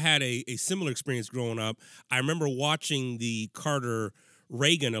I had a similar experience growing up. I remember watching the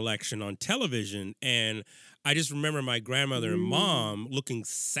Carter-Reagan election on television, and I just remember my grandmother and mom looking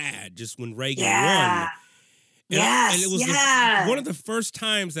sad just when Reagan won. And it was one of the first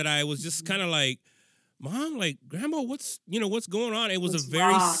times that I was just kind of like, Mom, like, Grandma, what's going on? It was a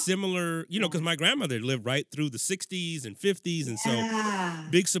very similar, because my grandmother lived right through the 60s and 50s. And so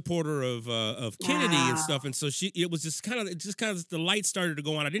big supporter of Kennedy and stuff. And so it was just kind of the light started to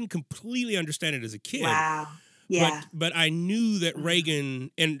go on. I didn't completely understand it as a kid. Wow. Yeah. But I knew that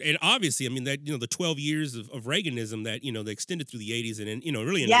Reagan, and obviously, I mean, that, the 12 years of Reaganism that, they extended through the 80s and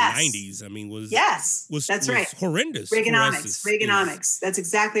really into the 90s, I mean, was horrendous. Reaganomics. That's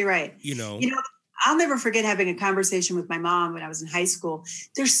exactly right. I'll never forget having a conversation with my mom when I was in high school.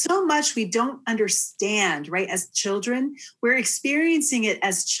 There's so much we don't understand, right? As children, we're experiencing it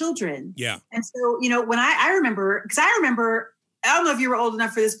as children. Yeah. And so, when I remember, I don't know if you were old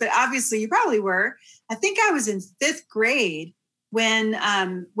enough for this, but obviously you probably were. I think I was in 5th grade when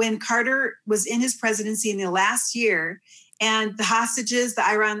Carter was in his presidency in the last year, and the hostages, the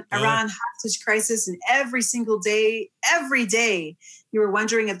Iran hostage crisis, and every day, you were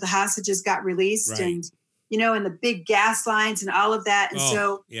wondering if the hostages got released, and and the big gas lines and all of that. And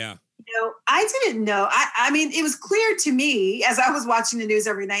I didn't know. I mean, it was clear to me as I was watching the news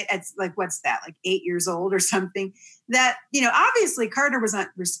every night at like 8 years old or something, that, obviously Carter was not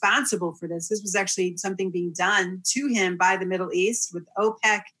responsible for this. This was actually something being done to him by the Middle East with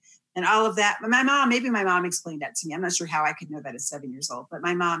OPEC and all of that. But maybe my mom explained that to me. I'm not sure how I could know that at 7 years old, but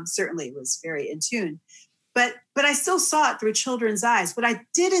my mom certainly was very in tune. But I still saw it through children's eyes. What I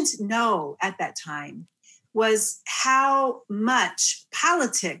didn't know at that time was how much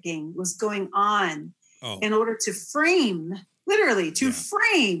politicking was going on in order to frame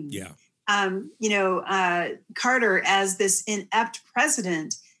Carter as this inept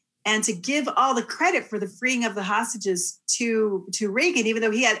president, and to give all the credit for the freeing of the hostages to Reagan, even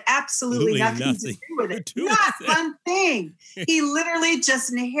though he had absolutely nothing to do with it. Not one thing. He literally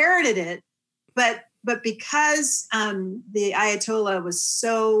just inherited it. But because the Ayatollah was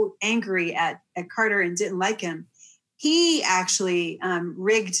so angry at Carter and didn't like him, he actually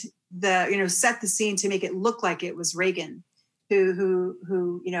rigged set the scene to make it look like it was Reagan who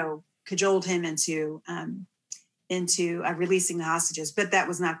cajoled him into releasing the hostages. But that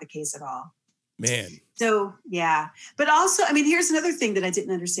was not the case at all. Man. So, yeah. But also, I mean, here's another thing that I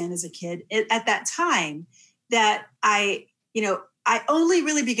didn't understand as a kid at that time, that I only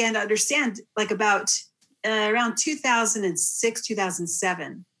really began to understand like about around 2006,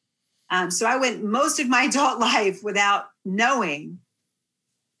 2007. So I went most of my adult life without knowing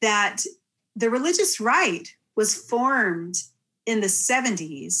that the religious right was formed in the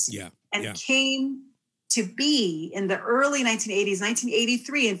 70s and came to be in the early 1980s,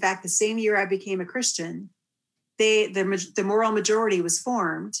 1983. In fact, the same year I became a Christian, the moral majority was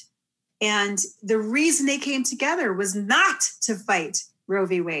formed. And the reason they came together was not to fight Roe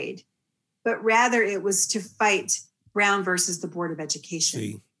v. Wade, but rather it was to fight Brown versus the Board of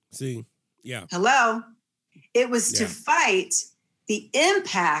Education. See, yeah. Hello. It was to fight the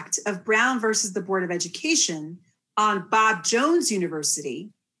impact of Brown versus the Board of Education on Bob Jones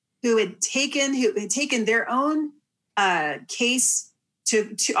University, who had taken their own case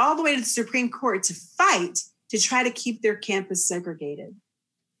to all the way to the Supreme Court to fight to try to keep their campus segregated.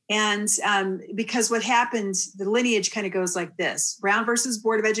 And because what happened, the lineage kind of goes like this: Brown versus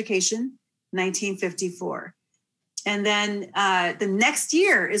Board of Education, 1954. And then the next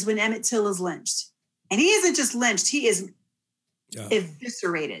year is when Emmett Till is lynched. And he isn't just lynched, he is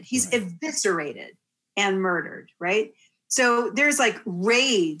eviscerated. He's eviscerated and murdered, right? So there's like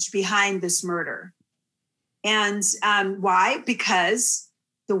rage behind this murder. And why? Because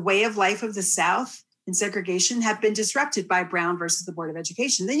the way of life of the South and segregation have been disrupted by Brown versus the Board of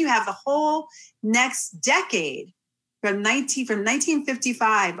Education. Then you have the whole next decade from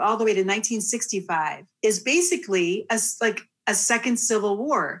 1955 all the way to 1965 is basically a second Civil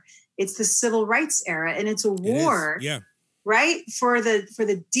War. It's the Civil Rights era, and it's a war, right, for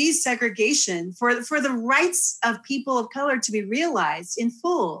the desegregation, for the rights of people of color to be realized in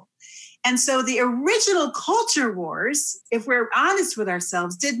full. And so the original culture wars, if we're honest with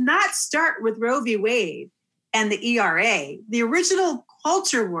ourselves, did not start with Roe v. Wade and the ERA. The original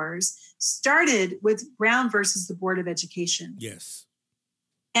culture wars started with Brown versus the Board of Education. Yes.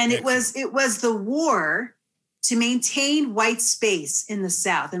 And it was the war to maintain white space in the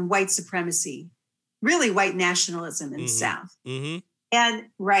South and white supremacy, really white nationalism in the South. Mm-hmm. And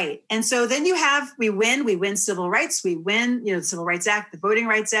right. And so then we win civil rights, we win, the Civil Rights Act, the Voting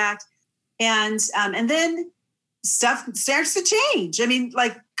Rights Act. And then stuff starts to change. I mean,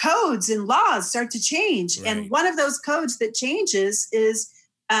 like codes and laws start to change. Right. And one of those codes that changes is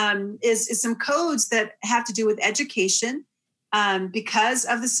some codes that have to do with education because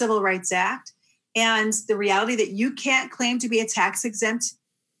of the Civil Rights Act and the reality that you can't claim to be a tax exempt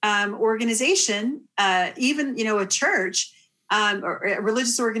organization, even, a church or a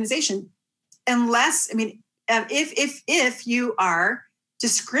religious organization, unless, if you are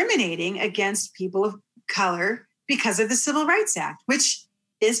discriminating against people of color because of the Civil Rights Act, which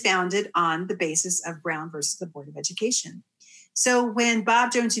is founded on the basis of Brown versus the Board of Education. So when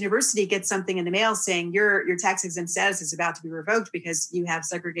Bob Jones University gets something in the mail saying your tax exempt status is about to be revoked because you have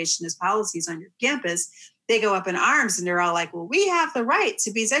segregationist policies on your campus, they go up in arms and they're all like, well, we have the right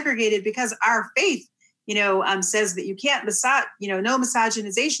to be segregated because our faith, says that you can't no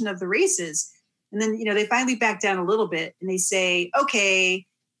misogynization of the races. And then, they finally back down a little bit and they say, okay,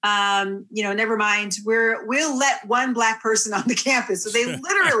 never mind. We'll let one Black person on the campus. So they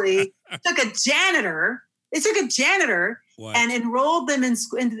literally took a janitor. They took a janitor and enrolled them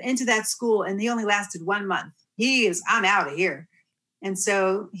into that school. And he only lasted 1 month. I'm out of here. And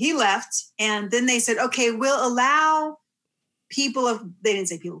so he left. And then they said, okay, we'll allow they didn't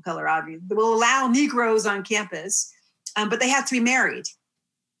say people of color, obviously, but we'll allow Negroes on campus, but they have to be married.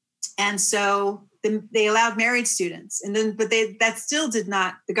 And so they allowed married students. And then, that still did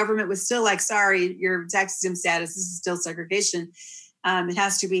not, the government was still like, sorry, your tax exempt status, this is still segregation. It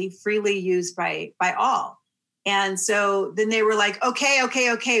has to be freely used by all. And so then they were like, okay,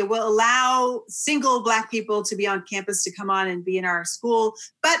 we'll allow single Black people to be on campus to come on and be in our school,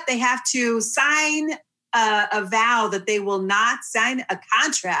 but they have to sign a vow that they will not sign a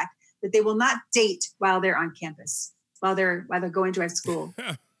contract, that they will not date while they're on campus, while they're going to our school.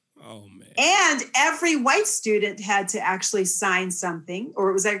 Oh, man. And every white student had to actually sign something, or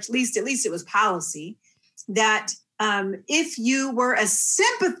it was at least it was policy, that if you were a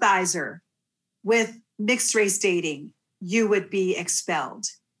sympathizer with mixed race dating, you would be expelled.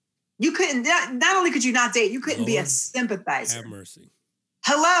 You couldn't, not only could you not date, you couldn't be a sympathizer. Have mercy.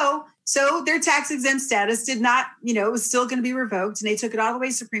 Hello. So their tax exempt status did not, it was still going to be revoked, and they took it all the way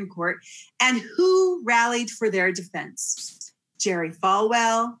to Supreme Court. And who rallied for their defense? Jerry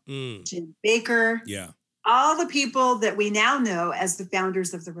Falwell, Jim Baker, all the people that we now know as the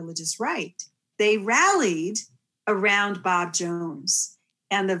founders of the religious right. They rallied around Bob Jones.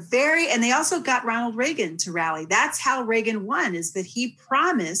 And they also got Ronald Reagan to rally. That's how Reagan won, is that he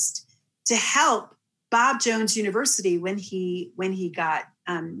promised to help Bob Jones University when he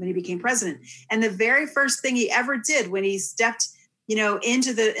became president. And the very first thing he ever did when he stepped,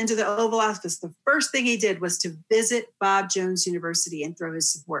 into the Oval Office, the first thing he did was to visit Bob Jones University and throw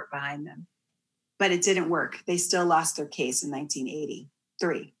his support behind them. But it didn't work. They still lost their case in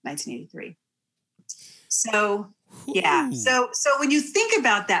 1983. So, yeah. So when you think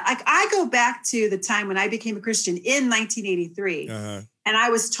about that, I go back to the time when I became a Christian in 1983, and I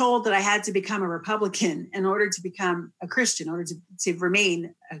was told that I had to become a Republican in order to become a Christian, in order to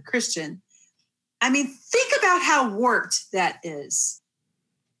remain a Christian. I mean, think about how warped that is.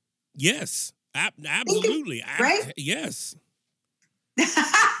 Yes, absolutely. Right? Yes.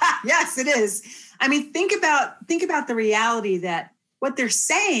 Yes, it is. I mean, think about the reality that what they're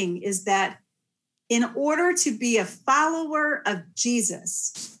saying is that in order to be a follower of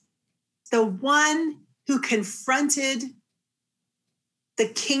Jesus, the one who confronted the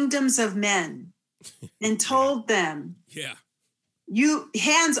kingdoms of men and told them, you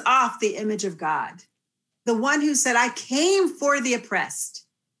hands off the image of God. The one who said, I came for the oppressed,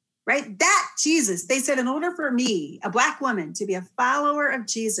 right? That Jesus, they said, in order for me, a Black woman, to be a follower of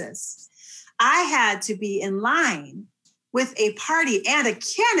Jesus, I had to be in line with a party and a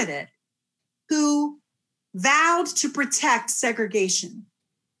candidate who vowed to protect segregation.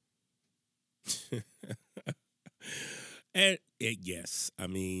 And yes, I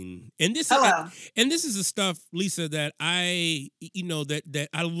mean, and this is the stuff, Lisa, that I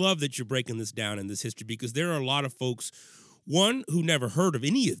love that you're breaking this down in this history, because there are a lot of folks, one, who never heard of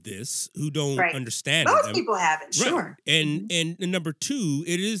any of this, who don't understand it. Most people haven't, sure. And number two,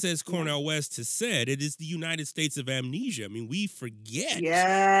 it is, as Cornel West has said, it is the United States of amnesia. I mean, we forget.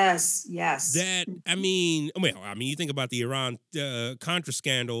 Yes. That, you think about the Iran Contra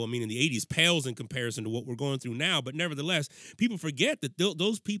scandal, in the 80s pales in comparison to what we're going through now. But nevertheless, people forget that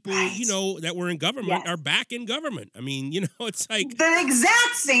those people, that were in government are back in government. It's like the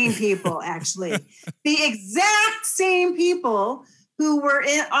exact same people, actually. The exact same people who were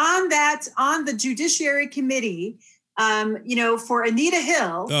on the Judiciary Committee, for Anita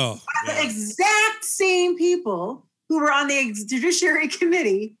Hill, the exact same people who were on the Judiciary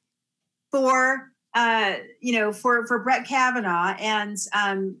Committee for Brett Kavanaugh and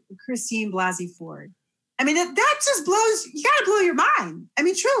Christine Blasey Ford. That just blows. You got to blow your mind.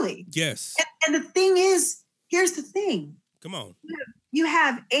 Truly. Yes. And the thing is, here's the thing. Come on. You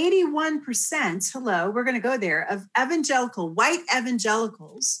have 81%, we're going to go there, of white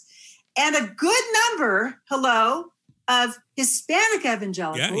evangelicals, and a good number, of Hispanic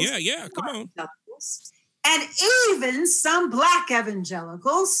evangelicals. Yeah, come on. And even some Black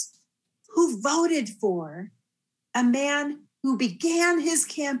evangelicals who voted for a man who began his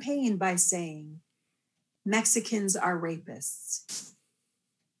campaign by saying, Mexicans are rapists.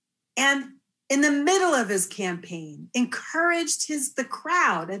 And in the middle of his campaign, encouraged the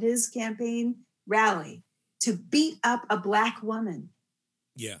crowd at his campaign rally to beat up a Black woman.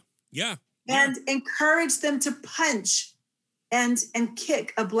 Yeah. And encouraged them to punch and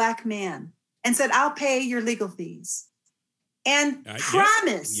kick a Black man, and said, I'll pay your legal fees. And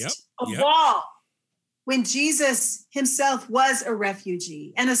promised a wall when Jesus himself was a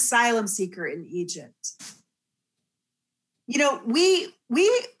refugee, an asylum seeker in Egypt.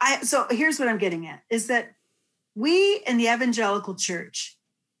 So here's what I'm getting at, is that we in the evangelical church,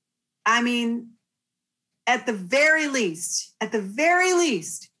 at the very least,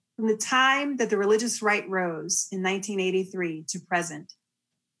 from the time that the religious right rose in 1983 to present,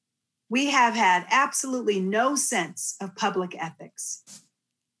 we have had absolutely no sense of public ethics.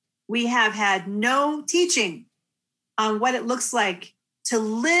 We have had no teaching on what it looks like to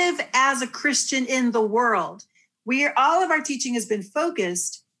live as a Christian in the world. All of our teaching has been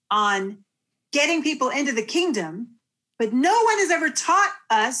focused on getting people into the kingdom, but no one has ever taught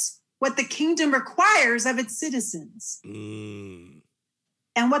us what the kingdom requires of its citizens. And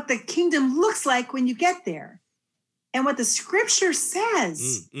what the kingdom looks like when you get there. And what the scripture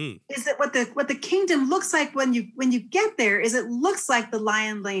says is that what the kingdom looks like when you get there is it looks like the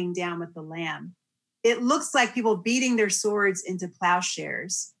lion laying down with the lamb. It looks like people beating their swords into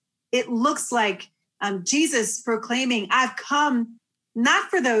plowshares. It looks like Jesus proclaiming, I've come not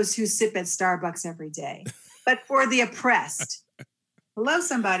for those who sip at Starbucks every day, but for the oppressed. Hello,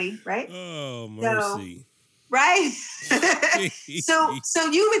 somebody, right? Oh, mercy. Right?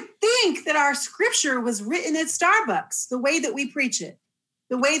 So you would think that our scripture was written at Starbucks, the way that we preach it,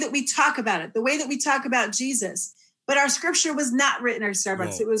 the way that we talk about it, the way that we talk about Jesus. But our scripture was not written at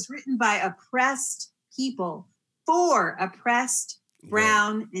Starbucks. Whoa. It was written by oppressed people for oppressed,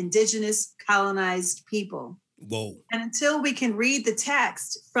 brown, indigenous, colonized people. Whoa. And until we can read the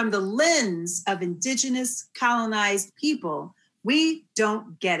text from the lens of indigenous, colonized people, we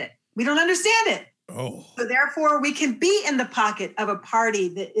don't get it. We don't understand it. Oh. So therefore, we can be in the pocket of a party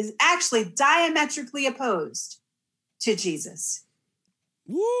that is actually diametrically opposed to Jesus.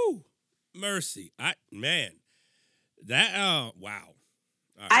 Woo! Mercy. Wow.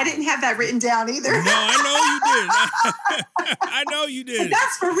 I didn't have that written down either. No, I know you did. I know you did. But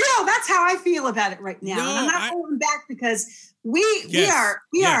that's for real. That's how I feel about it right now. No, and I'm not holding back, because we are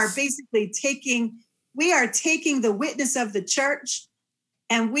basically taking the witness of the church,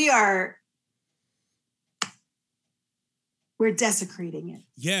 and we're desecrating it.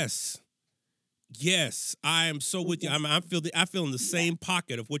 Yes. Yes, I am so with you. I feel in the same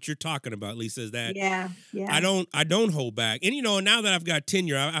pocket of what you're talking about, Lisa. Is that I don't hold back, and now that I've got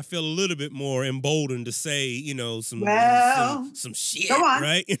tenure, I feel a little bit more emboldened to say some shit, go on.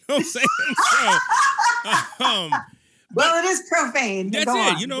 right? You know what I'm saying? Well, it is profane. That's go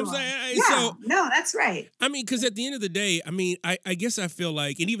it. On, you know what I'm saying? Yeah, So, no, that's right. I mean, because at the end of the day, I mean, I guess I feel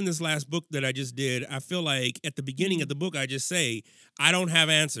like, and even this last book that I just did, I feel like at the beginning of the book, I just say, I don't have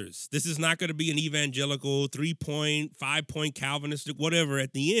answers. This is not going to be an evangelical 3-point, 5-point Calvinistic, whatever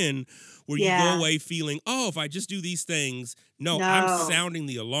at the end, where you go away feeling, oh, if I just do these things, no. I'm sounding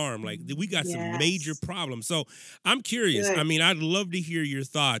the alarm. Like, we got some major problems. So I'm curious. Good. I mean, I'd love to hear your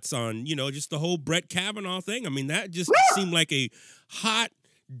thoughts on, just the whole Brett Kavanaugh thing. I mean, that just seemed like a hot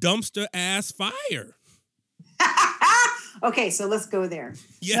dumpster ass fire. Okay, so let's go there.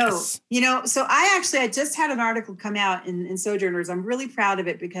 Yes. So I just had an article come out in Sojourners. I'm really proud of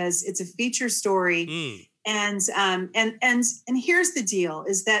it because it's a feature story. And here's the deal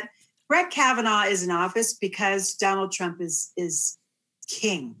is that Brett Kavanaugh is in office because Donald Trump is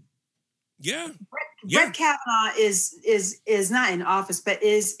king. Yeah. Brett Kavanaugh is not in office, but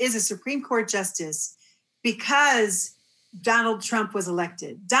is a Supreme Court justice because Donald Trump was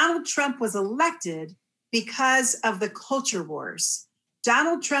elected. Donald Trump was elected because of the culture wars.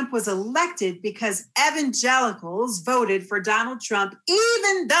 Donald Trump was elected because evangelicals voted for Donald Trump,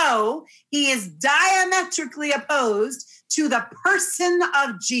 even though he is diametrically opposed to the person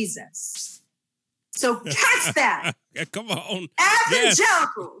of Jesus. So catch that. Come on.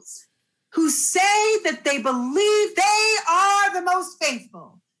 Evangelicals who say that they believe they are the most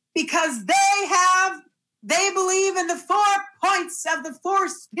faithful because they believe in the 4 points of the 4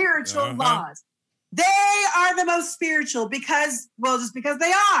 spiritual laws. They are the most spiritual because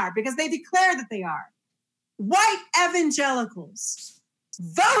they are, because they declare that they are. White evangelicals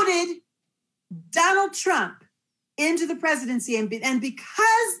voted Donald Trump into the presidency, and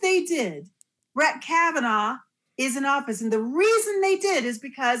because they did, Brett Kavanaugh is in office. And the reason they did is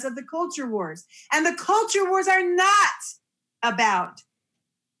because of the culture wars. And the culture wars are not about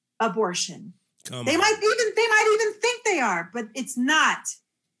abortion. They might even think they are, but it's not.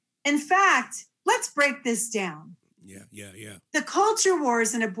 In fact, let's break this down. Yeah. The culture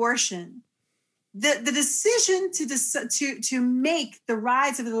wars and abortion, the decision to make the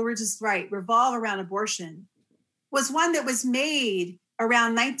rise of the religious right revolve around abortion was one that was made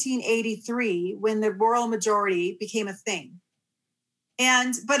around 1983 when the rural majority became a thing.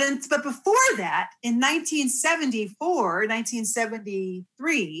 But before that, in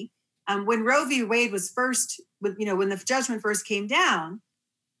 1973, when Roe v. Wade was first, when the judgment first came down,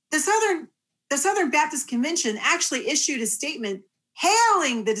 the Southern Baptist Convention actually issued a statement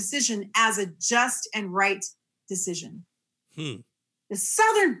hailing the decision as a just and right decision. The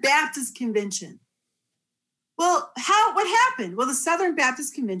Southern Baptist Convention. Well, what happened? Well, the Southern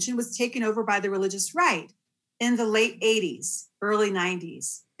Baptist Convention was taken over by the religious right in the late 80s, early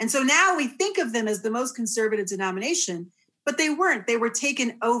 90s. And so now we think of them as the most conservative denomination, but they weren't. They were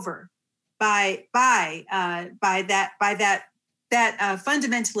taken over by that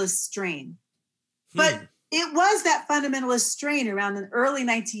fundamentalist strain. But it was that fundamentalist strain around the early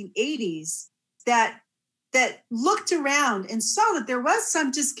 1980s that looked around and saw that there was some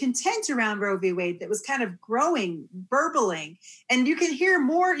discontent around Roe v. Wade that was kind of growing, burbling. And you can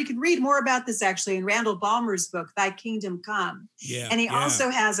read more about this actually in Randall Ballmer's book, Thy Kingdom Come. Yeah, and he also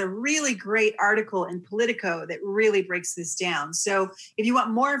has a really great article in Politico that really breaks this down. So if you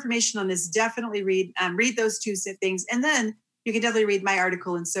want more information on this, definitely read those two things. And then you can definitely read my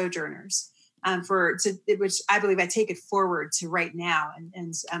article in Sojourners, which I believe I take it forward to right now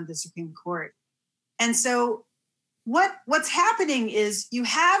and the Supreme Court. And so what's happening is you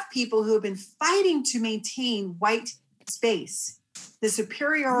have people who have been fighting to maintain white space, the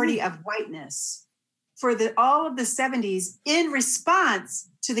superiority of whiteness for all of the 70s in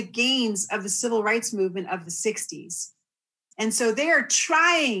response to the gains of the civil rights movement of the 60s. And so they are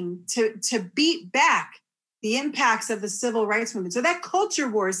trying to beat back the impacts of the civil rights movement. So that culture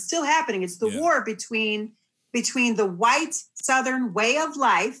war is still happening. It's the war between the white Southern way of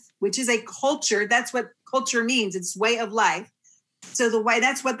life, which is a culture. That's what culture means. It's way of life. So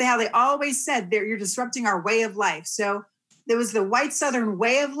that's how they always said, you're disrupting our way of life. So there was the white Southern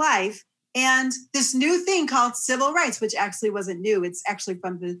way of life and this new thing called civil rights, which actually wasn't new. It's actually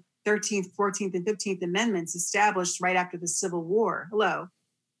from the 13th, 14th, and 15th Amendments established right after the Civil War.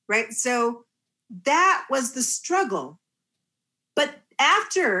 Right? So that was the struggle. But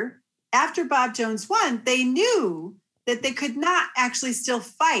after Bob Jones won, they knew that they could not actually still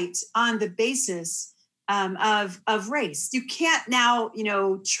fight on the basis of race. You can't now,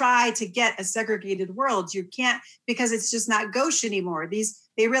 try to get a segregated world. You can't, because it's just not gauche anymore.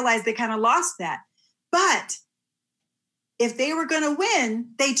 They realized they kind of lost that. But if they were going to win,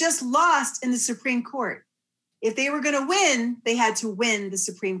 they just lost in the Supreme Court. If they were going to win, they had to win the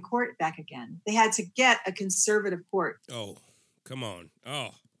Supreme Court back again. They had to get a conservative court. Oh, come on. Oh.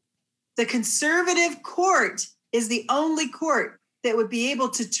 The conservative court is the only court that would be able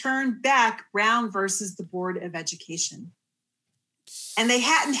to turn back Brown versus the Board of Education. And they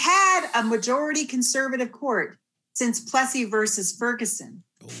hadn't had a majority conservative court since Plessy versus Ferguson.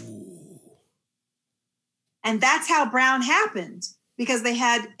 Ooh. And that's how Brown happened, because they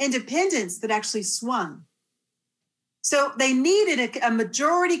had independents that actually swung. So they needed a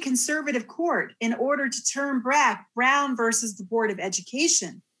majority conservative court in order to turn back Brown versus the Board of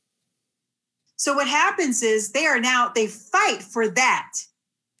Education. So what happens is they fight for that,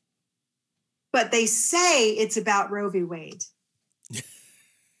 but they say it's about Roe v. Wade.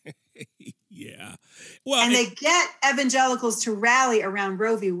 Yeah. Well, and they get evangelicals to rally around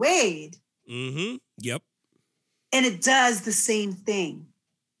Roe v. Wade. Mm-hmm. Yep. And it does the same thing.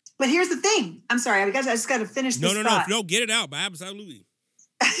 But here's the thing. I'm sorry. I just got to finish this thought. No, get it out. Absolutely.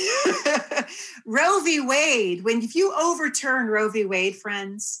 Roe v. Wade, if you overturn Roe v. Wade,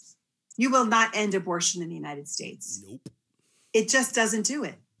 friends, you will not end abortion in the United States. Nope. It just doesn't do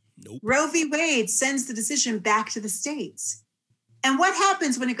it. Nope. Roe v. Wade sends the decision back to the states. And what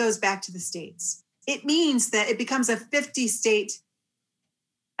happens when it goes back to the states? It means that it becomes a 50-state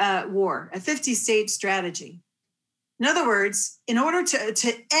war, a 50-state strategy. In other words, in order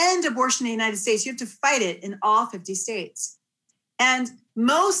to end abortion in the United States, you have to fight it in all 50 states. And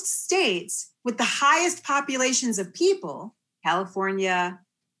most states with the highest populations of people, California,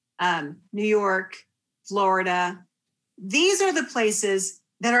 New York, Florida, these are the places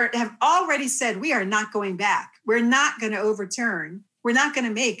that have already said, we are not going back. We're not going to overturn. We're not going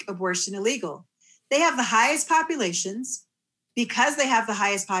to make abortion illegal. They have the highest populations. Because they have the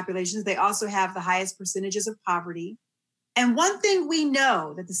highest populations, they also have the highest percentages of poverty. And one thing we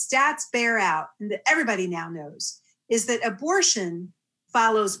know that the stats bear out, and that everybody now knows, is that abortion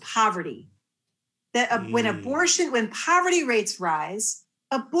follows poverty. That when poverty rates rise,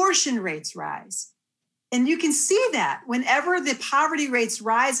 abortion rates rise. And you can see that whenever the poverty rates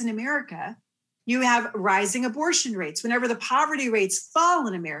rise in America, you have rising abortion rates. Whenever the poverty rates fall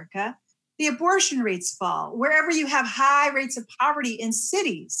in America, the abortion rates fall. Wherever you have high rates of poverty in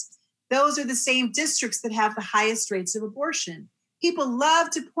cities, those are the same districts that have the highest rates of abortion. People love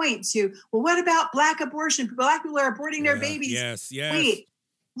to point to, well, what about Black abortion? Black people are aborting their babies. Yes. Wait,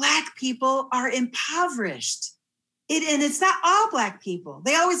 Black people are impoverished. And it's not all Black people.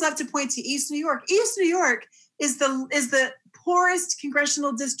 They always love to point to East New York. East New York is the poorest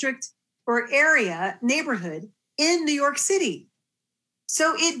congressional district or neighborhood in New York City.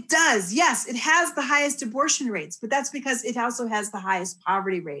 So it does, yes, it has the highest abortion rates, but that's because it also has the highest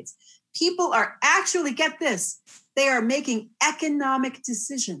poverty rates. People are actually, get this, they are making economic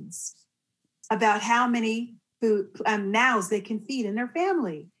decisions about how many mouths they can feed in their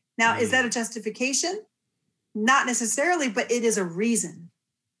family. Now, is that a justification? Not necessarily, but it is a reason.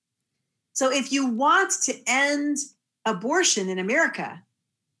 So if you want to end abortion in America,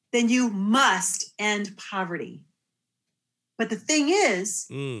 then you must end poverty. But the thing is,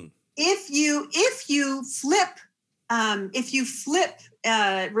 if you flip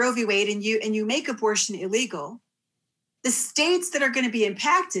Roe v. Wade and you make abortion illegal, the states that are going to be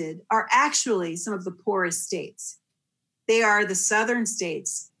impacted are actually some of the poorest states. They are the southern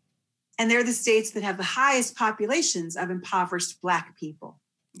states, and they're the states that have the highest populations of impoverished Black people.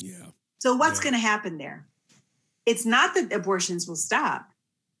 Yeah. So what's going to happen there? It's not that abortions will stop.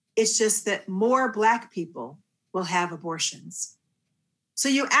 It's just that more Black people will have abortions. So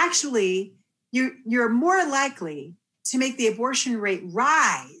you're more likely to make the abortion rate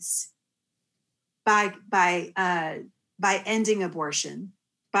rise by ending abortion,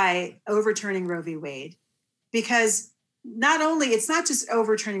 by overturning Roe v. Wade, because it's not just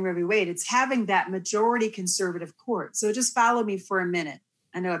overturning Roe v. Wade, it's having that majority conservative court. So just follow me for a minute.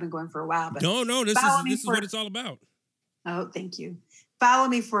 I know I've been going for a while, but no, this is what it's all about. Oh, thank you. Follow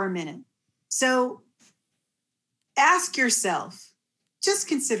me for a minute. So ask yourself, just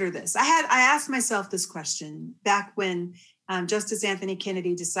consider this. I asked myself this question back when Justice Anthony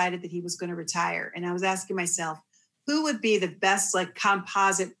Kennedy decided that he was going to retire. And I was asking myself, who would be the best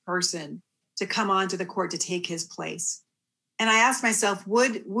composite person to come onto the court to take his place? And I asked myself,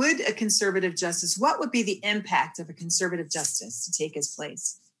 would a conservative justice, what would be the impact of a conservative justice to take his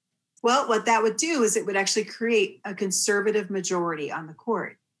place? Well, what that would do is it would actually create a conservative majority on the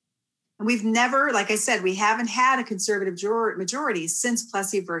court. And we've never, like I said, we haven't had a conservative majority since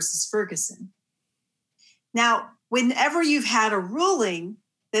Plessy versus Ferguson. Now, whenever you've had a ruling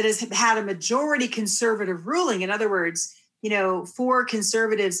that has had a majority conservative ruling, in other words, 4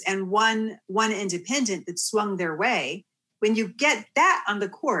 conservatives and one independent that swung their way, when you get that on the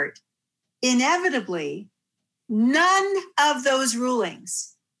court, inevitably, none of those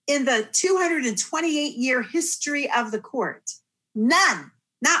rulings in the 228-year history of the court, none,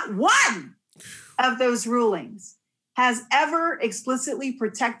 not one of those rulings has ever explicitly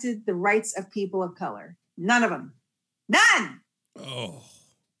protected the rights of people of color. None of them. None. Oh,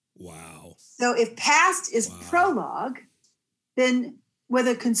 wow. So if past is prologue, then with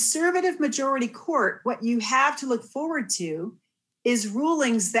a conservative majority court, what you have to look forward to is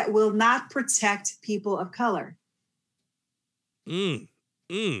rulings that will not protect people of color.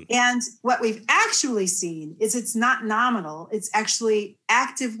 And what we've actually seen is it's not nominal, it's actually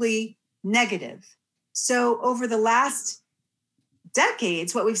actively negative. So over the last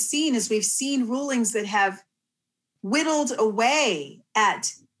decades, what we've seen is rulings that have whittled away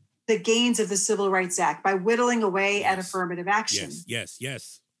at the gains of the Civil Rights Act by whittling away at affirmative action.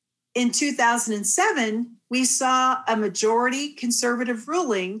 Yes. In 2007, we saw a majority conservative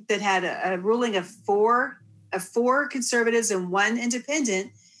ruling that had a ruling of four conservatives and 1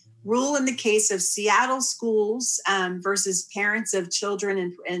 independent rule in the case of Seattle schools versus parents of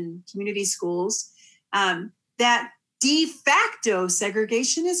children in community schools, that de facto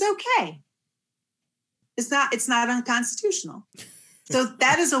segregation is okay. It's not unconstitutional. So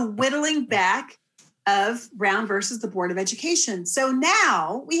that is a whittling back of Brown versus the Board of Education. So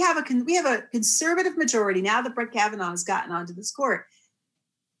now we have a conservative majority. Now that Brett Kavanaugh has gotten onto this court,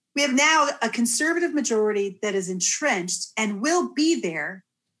 we have now a conservative majority that is entrenched and will be there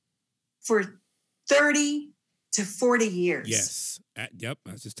for 30 to 40 years. Yes. Yep.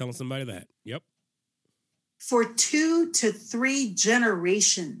 I was just telling somebody that. Yep. For 2 to 3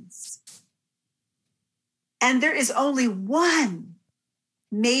 generations. And there is only one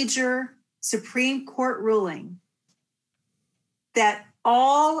major Supreme Court ruling that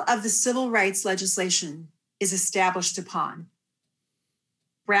all of the civil rights legislation is established upon.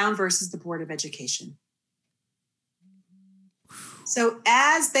 Brown versus the Board of Education. So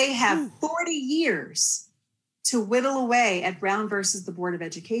as they have 40 years to whittle away at Brown versus the Board of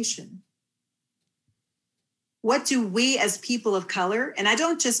Education, what do we as people of color, and I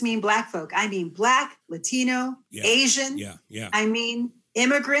don't just mean Black folk, I mean Black, Latino, Asian, I mean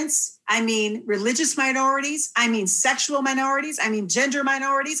immigrants, I mean religious minorities, I mean sexual minorities, I mean gender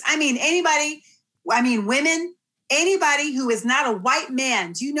minorities, I mean anybody, I mean women, anybody who is not a white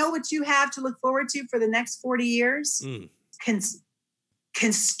man. Do you know what you have to look forward to for the next 40 years?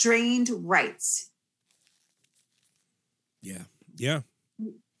 Constrained rights. Yeah.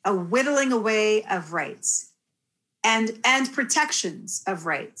 A whittling away of rights and protections of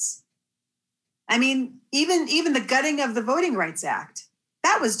rights. I mean, even the gutting of the Voting Rights Act,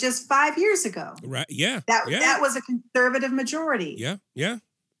 that was just 5 years ago. Right. Yeah. That was a conservative majority. Yeah.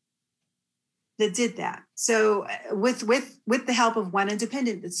 That did that. So with the help of 1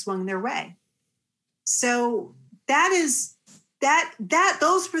 independent that swung their way. So those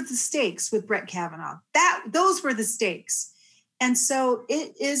were the stakes with Brett Kavanaugh. Those were the stakes. And so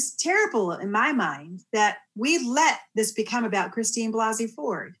it is terrible in my mind that we let this become about Christine Blasey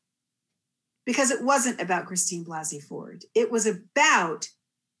Ford, because it wasn't about Christine Blasey Ford. It was about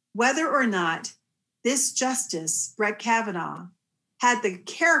whether or not this justice, Brett Kavanaugh, had the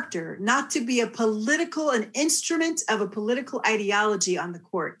character not to be an instrument of a political ideology on the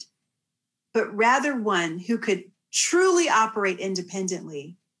court, but rather one who could truly operate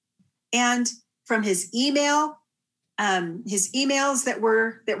independently. And from his emails that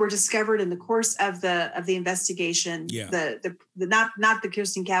were discovered in the course of the investigation, not the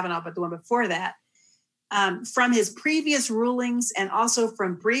Kirsten Kavanaugh, but the one before that, from his previous rulings and also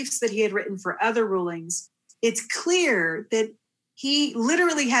from briefs that he had written for other rulings, it's clear that he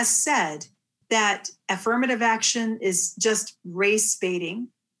literally has said that affirmative action is just race baiting.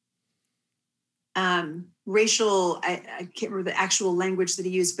 Racial, I can't remember the actual language that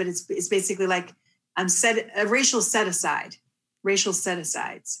he used, but it's basically like racial set-asides.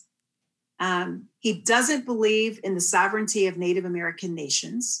 He doesn't believe in the sovereignty of Native American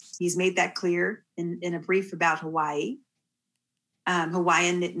nations. He's made that clear in a brief about Hawaii,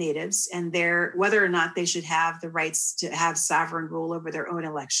 Hawaiian natives, and whether or not they should have the rights to have sovereign rule over their own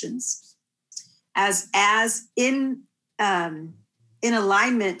elections. As in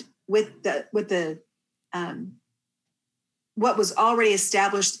alignment with the what was already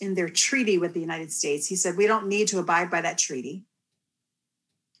established in their treaty with the United States. He said, we don't need to abide by that treaty.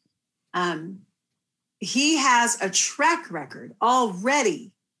 he has a track record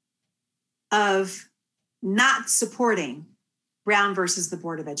already of not supporting Brown versus the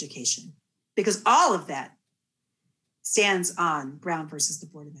Board of Education, because all of that stands on Brown versus the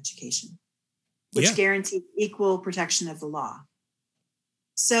Board of Education, which guarantees equal protection of the law.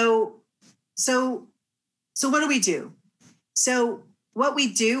 So what do? So what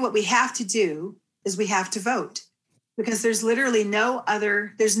we have to do is we have to vote, because there's literally no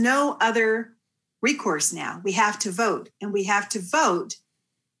other recourse now. We have to vote, and we have to vote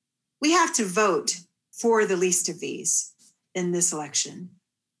for the least of these in this election.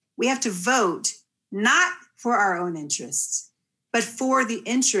 We have to vote not for our own interests, but for the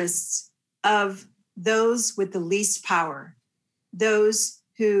interests of those with the least power, those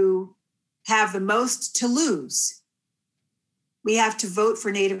who have the most to lose. We have to vote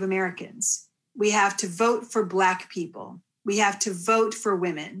for Native Americans. We have to vote for Black people. We have to vote for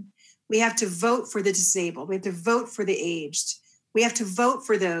women. We have to vote for the disabled. We have to vote for the aged. We have to vote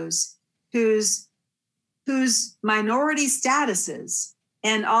for those whose minority statuses,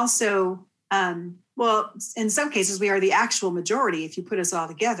 and also, in some cases, we are the actual majority if you put us all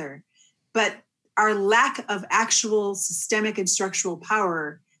together, but our lack of actual systemic and structural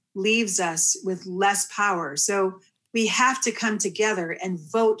power leaves us with less power. So we have to come together and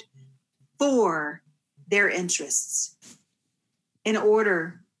vote for their interests in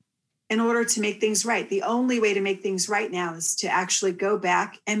order to make things right. The only way to make things right now is to actually go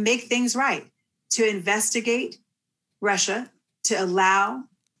back and make things right, to investigate Russia, to allow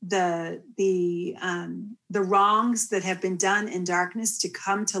the wrongs that have been done in darkness to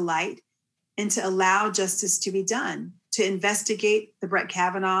come to light, and to allow justice to be done, to investigate the Brett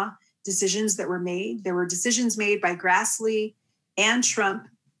Kavanaugh decisions that were made. There were decisions made by Grassley and Trump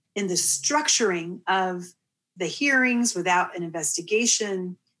in the structuring of the hearings without an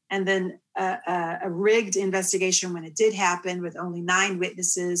investigation, and then a rigged investigation when it did happen with only 9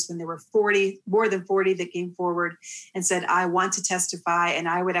 witnesses, when there were more than 40 that came forward and said, I want to testify, and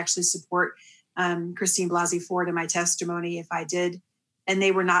I would actually support Christine Blasey Ford in my testimony if I did. And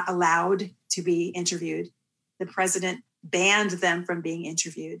they were not allowed to be interviewed. The president banned them from being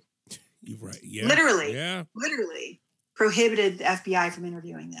interviewed. You're right. Yeah. Literally prohibited the FBI from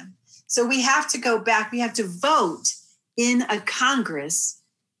interviewing them. So we have to go back. We have to vote in a Congress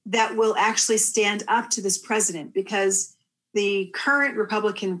that will actually stand up to this president, because the current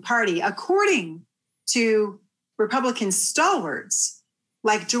Republican Party, according to Republican stalwarts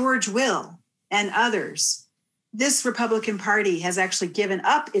like George Will and others, this Republican Party has actually given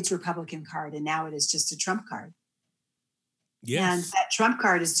up its Republican card, and now it is just a Trump card. Yes. And that Trump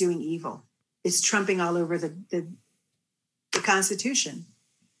card is doing evil. It's trumping all over the Constitution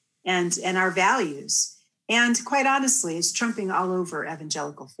and our values. And quite honestly, it's trumping all over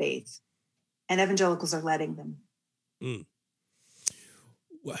evangelical faith. And evangelicals are letting them.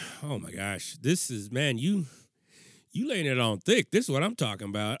 Well, oh my gosh. This is, man, you laying it on thick. This is what I'm talking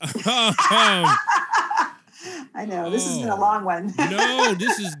about. I know, this has been a long one. No,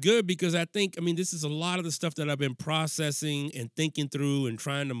 this is good, because this is a lot of the stuff that I've been processing and thinking through and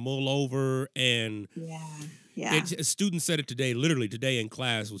trying to mull over. And yeah. A student said it literally today in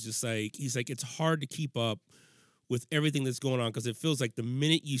class, was just like, he's like, it's hard to keep up with everything that's going on, because it feels like the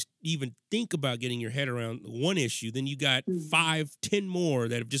minute you even think about getting your head around one issue, then you got 5-10 more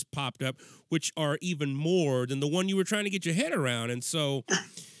that have just popped up, which are even more than the one you were trying to get your head around. And so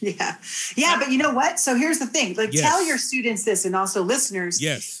yeah, but you know what? So here's the thing, tell your students this, and also listeners.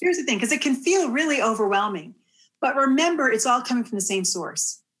 Yes. Here's the thing, because it can feel really overwhelming, but remember, it's all coming from the same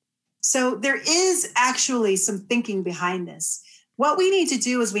source. So there is actually some thinking behind this. What we need to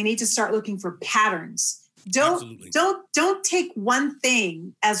do is we need to start looking for patterns. Don't take one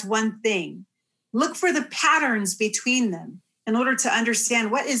thing as one thing. Look for the patterns between them in order to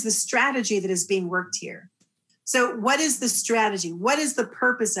understand what is the strategy that is being worked here. So what is the strategy? What is the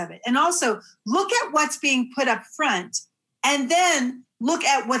purpose of it? And also look at what's being put up front, and then look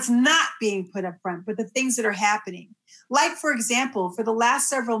at what's not being put up front, but the things that are happening. Like, for example, for the last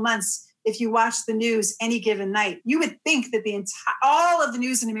several months, if you watch the news any given night, you would think that all of the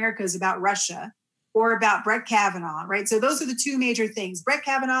news in America is about Russia or about Brett Kavanaugh, right? So those are the 2 major things, Brett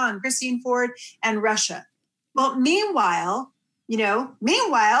Kavanaugh and Christine Ford and Russia. Well, meanwhile,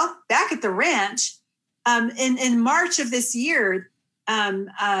 back at the ranch, in March of this year,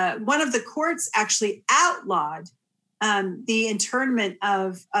 one of the courts actually outlawed the internment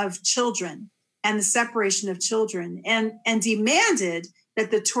of children and the separation of children, and demanded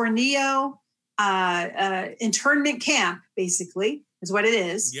that the Tornillo internment camp, basically, is what it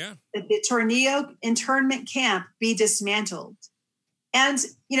is. Yeah. That the Tornillo internment camp be dismantled. And,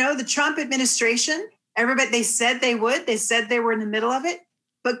 the Trump administration, everybody, they said they would. They said they were in the middle of it.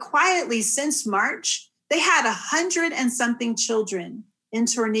 But quietly since March, they had 100 and something children in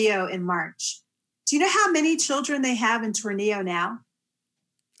Tornillo in March. Do you know how many children they have in Tornillo now?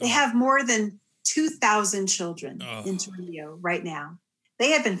 They have more than 2,000 children in Tornillo right now.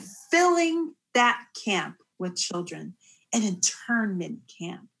 They have been filling that camp with children, an internment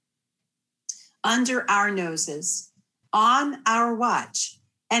camp, under our noses, on our watch.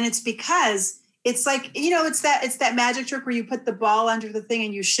 And it's because it's like, it's that magic trick where you put the ball under the thing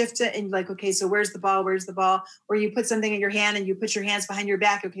and you shift it and you're like, okay, so where's the ball? Where's the ball? Or you put something in your hand and you put your hands behind your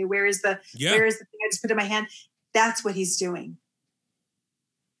back. Okay, where is the thing I just put in my hand? That's what he's doing.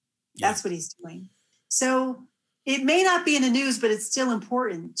 That's what he's doing. So it may not be in the news, but it's still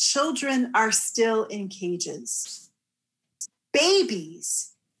important. Children are still in cages.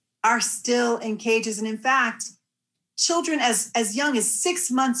 Babies are still in cages. And in fact, children as young as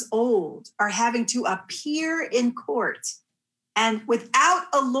 6 months old are having to appear in court and without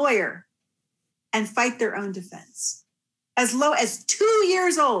a lawyer and fight their own defense. As low as 2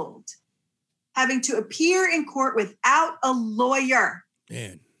 years old, having to appear in court without a lawyer.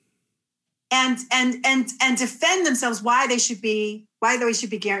 Man. And defend themselves why they should be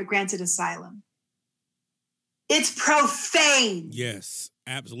granted asylum. It's profane. Yes,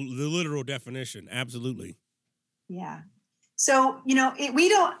 absolutely. The literal definition. Absolutely. Yeah. So,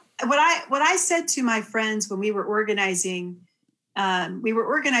 what I said to my friends when we were organizing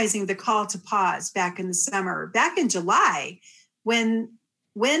the call to pause back in the summer, back in July, when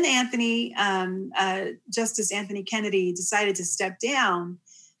Justice Anthony Kennedy decided to step down,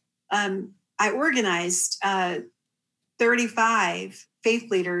 I organized 35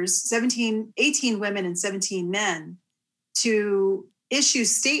 faith leaders, 18 women and 17 men, to issue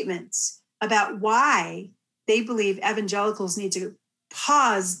statements about why they believe evangelicals need to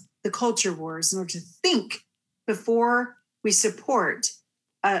pause the culture wars in order to think before we support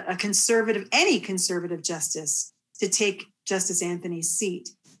any conservative justice to take Justice Anthony's seat.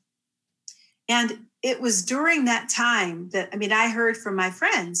 And it was during that time that, I heard from my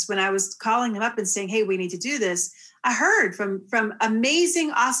friends when I was calling them up and saying, hey, we need to do this. I heard from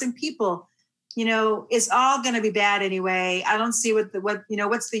amazing, awesome people, it's all going to be bad anyway. I don't see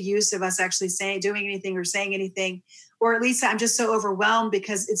what's the use of us actually doing anything or saying anything, or at least I'm just so overwhelmed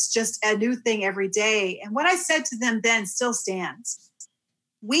because it's just a new thing every day. And what I said to them then still stands.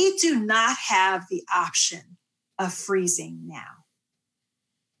 We do not have the option of freezing now.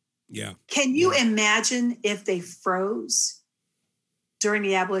 Yeah. Can you imagine if they froze during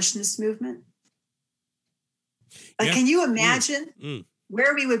the abolitionist movement? Can you imagine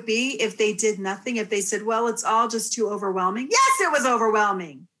where we would be if they did nothing? If they said, well, it's all just too overwhelming. Yes, it was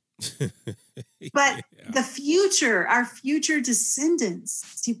overwhelming. But the future, our future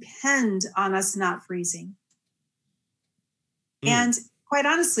descendants depend on us not freezing. And quite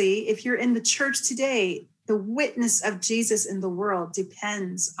honestly, if you're in the church today, the witness of Jesus in the world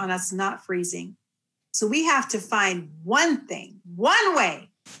depends on us not freezing. So we have to find one way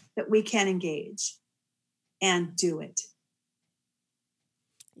that we can engage and do it.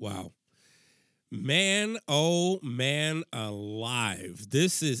 Wow. Man, oh man alive.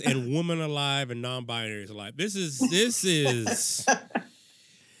 This is, and woman alive and non-binary is alive. This is,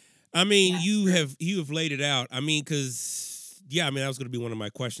 you have laid it out. Because that was going to be one of my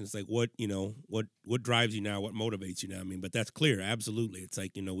questions. Like what drives you now? What motivates you now? But that's clear. Absolutely. It's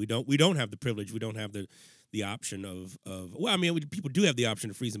like, we don't have the privilege. We don't have the option of people do have the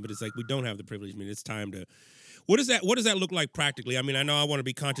option of freezing, but it's like, we don't have the privilege. It's time to, what does that look like practically? I know I want to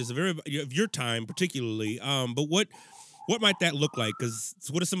be conscious of your time particularly. But what might that look like? Because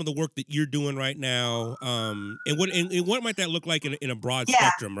what is some of the work that you're doing right now? And what might that look like in a broad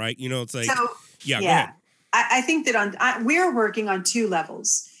spectrum, right? It's like, go ahead. I think that we're working on two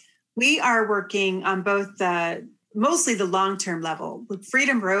levels. We are working on both mostly the long-term level.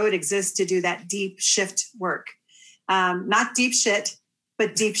 Freedom Road exists to do that deep shift work. Not deep shit,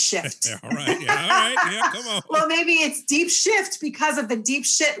 but deep shift. All right. Yeah, come on. Well, maybe it's deep shift because of the deep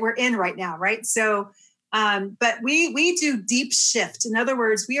shit we're in right now, right? So, but we do deep shift. In other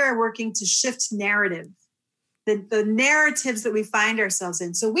words, we are working to shift narrative, the narratives that we find ourselves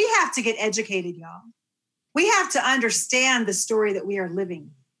in. So we have to get educated, y'all. We have to understand the story that we are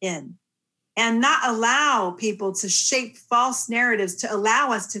living in and not allow people to shape false narratives to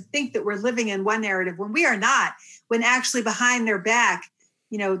allow us to think that we're living in one narrative when we are not, when actually behind their back,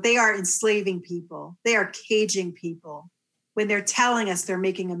 they are enslaving people. They are caging people when they're telling us they're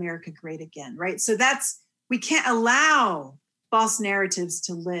making America great again, right? So we can't allow false narratives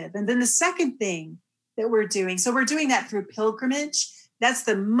to live. And then the second thing that we're doing, so we're doing that through pilgrimage. That's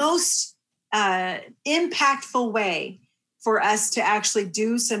the most impactful way for us to actually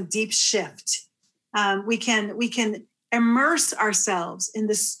do some deep shift. We can immerse ourselves in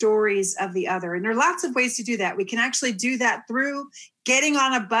the stories of the other. And there are lots of ways to do that. We can actually do that through getting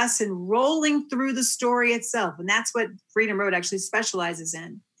on a bus and rolling through the story itself. And that's what Freedom Road actually specializes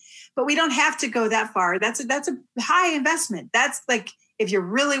in. But we don't have to go that far. That's a high investment. That's like, if you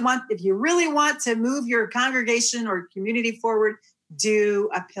really want to move your congregation or community forward, do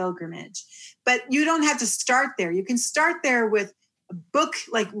a pilgrimage. But you don't have to start there. You can start there with a book,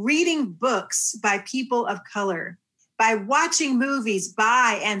 like reading books by people of color, by watching movies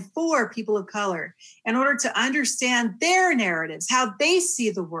by and for people of color in order to understand their narratives, how they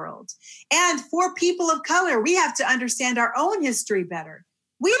see the world. And for people of color, we have to understand our own history better.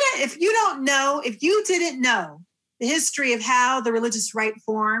 If you didn't know the history of how the religious right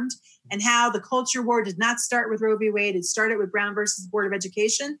formed and how the culture war did not start with Roe v. Wade, it started with Brown versus Board of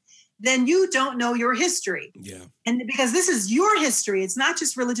Education, then you don't know your history. Yeah. And because this is your history, it's not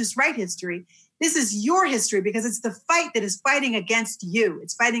just religious right history. This is your history because it's the fight that is fighting against you.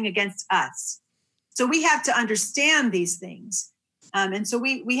 It's fighting against us. So we have to understand these things. And so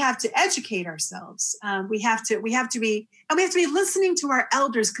we have to educate ourselves. We have to be listening to our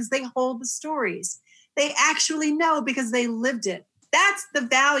elders because they hold the stories. They actually know because they lived it. That's the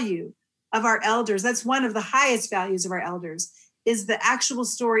value of our elders. That's one of the highest values of our elders, is the actual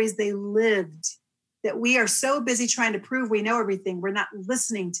stories they lived, that we are so busy trying to prove we know everything. We're not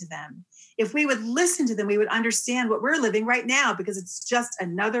listening to them. If we would listen to them, we would understand what we're living right now, because it's just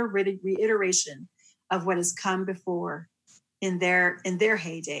another reiteration of what has come before in their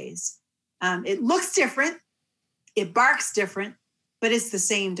heydays. It looks different, it barks different, but it's the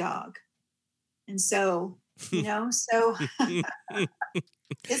same dog. And so, it's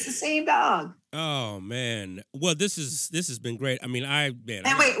the same dog. Oh man. Well, this has been great. I mean,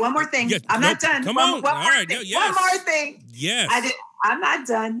 wait, one more thing. I'm not done. Come on. All right. Yes. One more thing. Yes. I'm not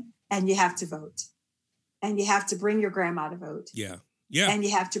done. And you have to vote. And you have to bring your grandma to vote. Yeah. Yeah. And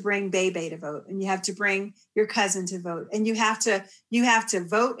you have to bring Bebe to vote. And you have to bring your cousin to vote. And you have to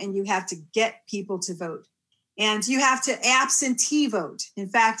vote, and you have to get people to vote. And you have to absentee vote. In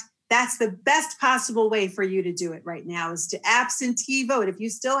fact, that's the best possible way for you to do it right now, is to absentee vote if you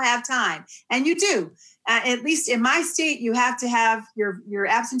still have time. And you do. At least in my state, you have to have your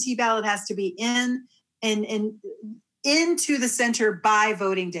absentee ballot has to be into the center by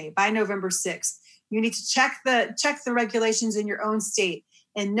voting day, by November 6th. You need to check the regulations in your own state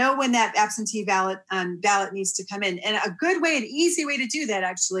and know when that absentee ballot needs to come in. And a good way, an easy way to do that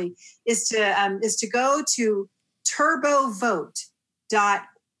actually is to go to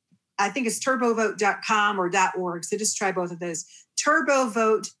turbovote.com or .org. So just try both of those.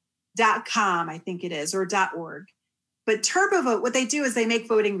 Turbovote.com, I think it is, or .org. But TurboVote, what they do is they make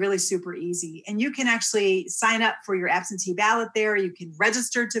voting really super easy. And you can actually sign up for your absentee ballot there. You can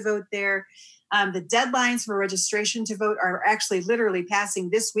register to vote there. The deadlines for registration to vote are actually literally passing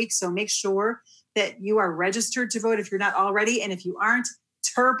this week. So make sure that you are registered to vote if you're not already. And if you aren't,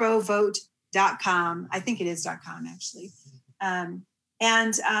 turbovote.com. I think it is .com actually. And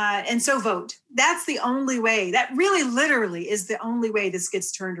so vote. That's the only way. That really literally is the only way this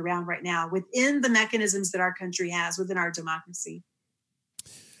gets turned around right now within the mechanisms that our country has, within our democracy.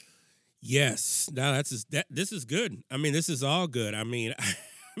 Yes. No, this is good. I mean, this is all good. I mean,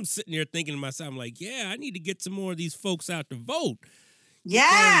 I'm sitting here thinking to myself, I'm like, yeah, I need to get some more of these folks out to vote.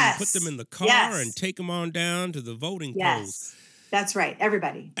 Yes. Put them in the car and take them on down to the voting polls. That's right.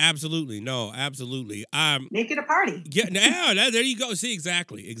 Everybody. Absolutely. No, absolutely. Make it a party. Yeah. There you go. See,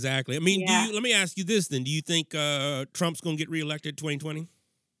 exactly. I mean, let me ask you this then. Do you think Trump's going to get reelected 2020?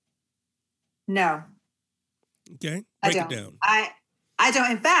 No. Okay. Break it down. I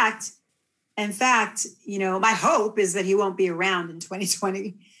don't. In fact, my hope is that he won't be around in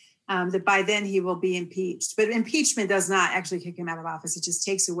 2020, that by then he will be impeached. But impeachment does not actually kick him out of office. It just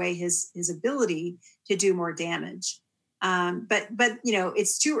takes away his ability to do more damage. But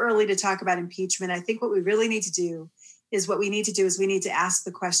it's too early to talk about impeachment. I think what we really need to do is we need to ask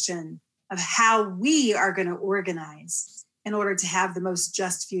the question of how we are going to organize in order to have the most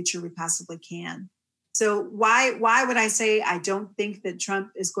just future we possibly can. So why would I say I don't think that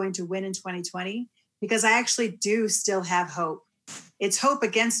Trump is going to win in 2020? Because I actually do still have hope. It's hope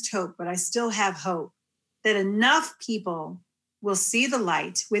against hope, but I still have hope that enough people will see the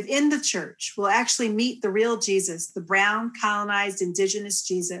light within the church, will actually meet the real Jesus, the brown, colonized, indigenous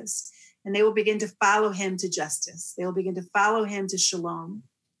Jesus, and they will begin to follow him to justice. They will begin to follow him to shalom.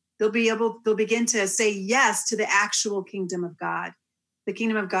 They'll begin to say yes to the actual kingdom of God, the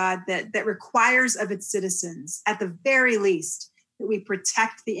kingdom of God that requires of its citizens, at the very least, that we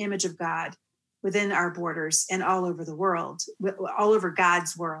protect the image of God within our borders and all over the world, all over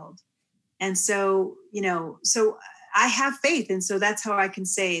God's world. And so, so I have faith. And so that's how I can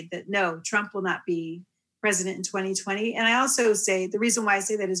say that, no, Trump will not be president in 2020. And I also say the reason why I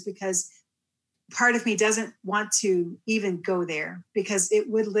say that is because part of me doesn't want to even go there, because it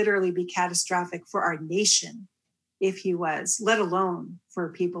would literally be catastrophic for our nation if he was, let alone for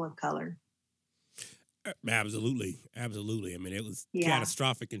people of color. Absolutely. I mean, it was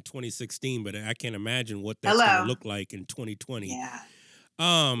catastrophic in 2016, but I can't imagine what that's going to look like in 2020. Yeah.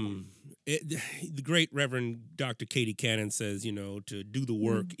 The great Reverend Dr. Katie Cannon says, to do the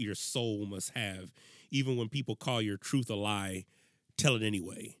work your soul must have, even when people call your truth a lie, tell it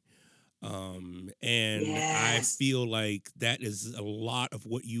anyway. I feel like that is a lot of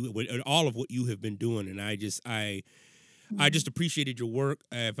all of what you have been doing. And I just appreciated your work.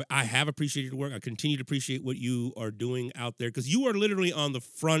 I have appreciated your work. I continue to appreciate what you are doing out there, because you are literally on the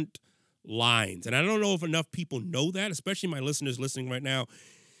front lines. And I don't know if enough people know that, especially my listeners listening right now.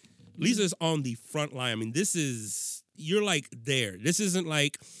 Lisa's on the front line. I mean, you're like there. This isn't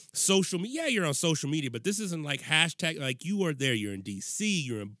like social media. Yeah, you're on social media, but this isn't like hashtag, like you are there. You're in DC,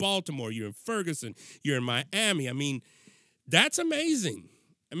 you're in Baltimore, you're in Ferguson, you're in Miami. I mean, that's amazing.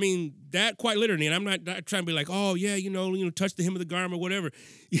 I mean, that quite literally, and I'm not trying to be like, oh yeah, touch the hem of the garment or whatever.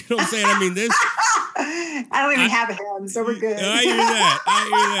 You know what I'm saying? I mean, this. I don't even have a hem, so we're good. I hear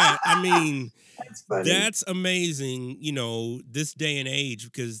that. I mean, that's amazing. This day and age,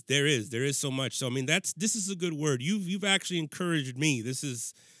 because there is so much. So I mean, this is a good word. You've actually encouraged me. This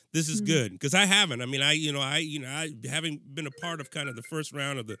is good, because I haven't. I mean, I having been a part of kind of the first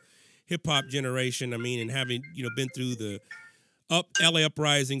round of the hip hop generation. I mean, and having been through the LA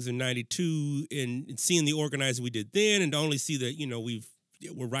uprisings in '92 and seeing the organizing we did then, and to only see that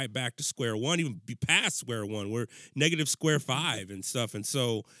we're right back to square one, even be past square one. We're negative square 5 and stuff, and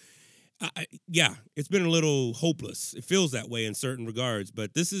so. It's been a little hopeless. It feels that way in certain regards, but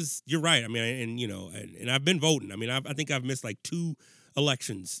you're right. I mean, and I've been voting. I mean, I think I've missed like 2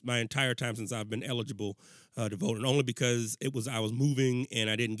 elections my entire time since I've been eligible to vote, and only because I was moving and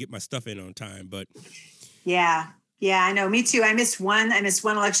I didn't get my stuff in on time. But yeah, I know. Me too. I missed one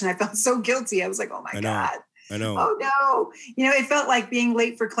election. I felt so guilty. I was like, oh my God. I know. Oh no. It felt like being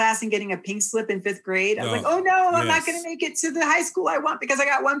late for class and getting a pink slip in 5th grade. I was like, oh no, I'm not going to make it to the high school I want because I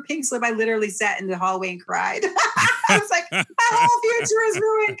got one pink slip. I literally sat in the hallway and cried. I was like, my whole future is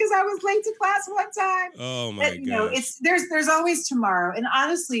ruined because I was late to class one time. Oh my God. There's always tomorrow. And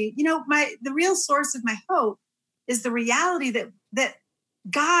honestly, the real source of my hope is the reality that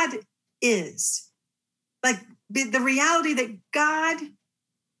God is. Like the reality that God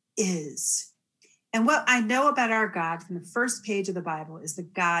is. And what I know about our God from the first page of the Bible is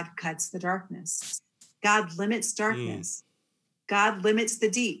that God cuts the darkness. God limits darkness. God limits the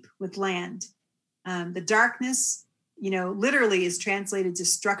deep with land. The darkness, literally is translated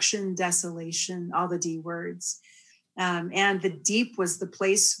destruction, desolation, all the D words. And the deep was the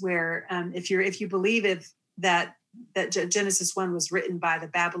place where, if you believe that Genesis 1 was written by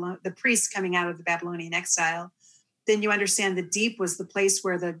the priests coming out of the Babylonian exile, then you understand the deep was the place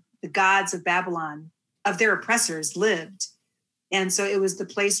where the gods of Babylon, of their oppressors, lived. And so it was the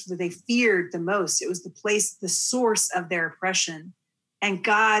place where they feared the most. It was the source of their oppression. And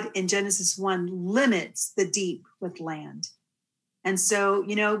God in Genesis 1 limits the deep with land. And so,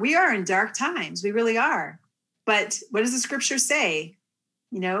 we are in dark times. We really are. But what does the scripture say?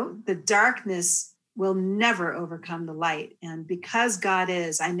 The darkness will never overcome the light. And because God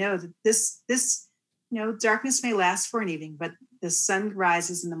is, I know that this darkness may last for an evening, but the sun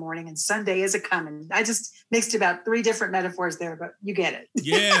rises in the morning and Sunday is a coming. I just mixed about 3 different metaphors there, but you get it.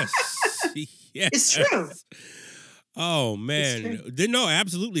 Yes. Yes. It's true. Oh, man. No,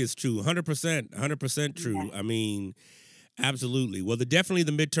 absolutely it's true. 100% true. Yeah. I mean, absolutely. Well, definitely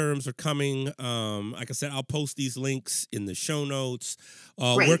the midterms are coming. Like I said, I'll post these links in the show notes.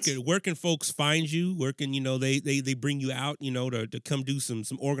 Where can folks find you? Where can, they bring you out, to come do some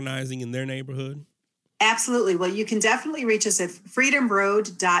organizing in their neighborhood? Absolutely. Well, you can definitely reach us at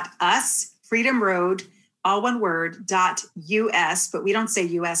freedomroad.us, freedomroad, all one word, .us, but we don't say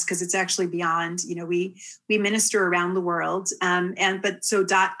US because it's actually beyond, we minister around the world. So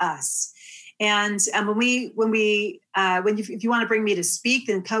 .us. And if you want to bring me to speak,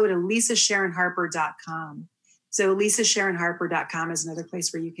 then go to lisasharonharper.com. So lisasharonharper.com is another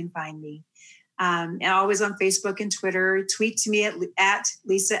place where you can find me. And always on Facebook and Twitter. Tweet to me at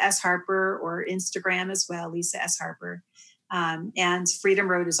Lisa S. Harper, or Instagram as well, Lisa S. Harper. And Freedom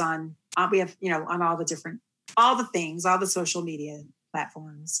Road is we have, on all the social media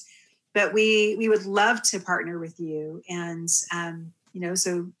platforms. but we would love to partner with you. And,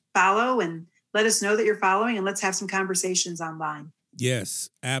 so follow and let us know that you're following, and let's have some conversations online. Yes,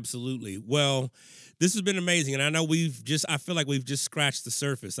 absolutely. Well, this has been amazing. And I know I feel like we've just scratched the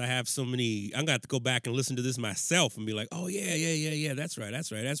surface. I have so many, I'm going to have to go back and listen to this myself and be like, oh, yeah. That's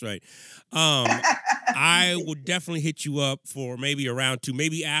right. I would definitely hit you up for maybe a round 2,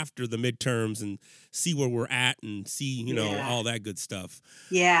 maybe after the midterms, and see where we're at and see, all that good stuff.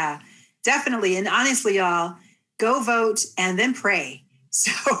 Yeah, definitely. And honestly, y'all, go vote and then pray.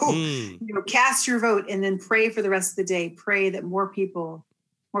 So, cast your vote and then pray for the rest of the day. Pray that more people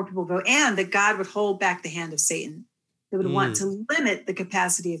vote, and that God would hold back the hand of Satan, that would want to limit the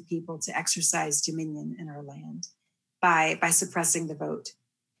capacity of people to exercise dominion in our land by suppressing the vote.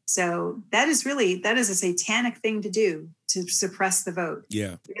 So that is a satanic thing to do, to suppress the vote.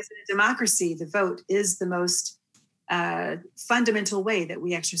 Yeah. Because in a democracy, the vote is the most fundamental way that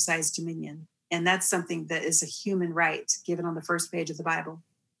we exercise dominion. And that's something that is a human right given on the first page of the Bible.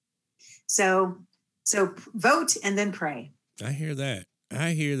 So vote and then pray. I hear that.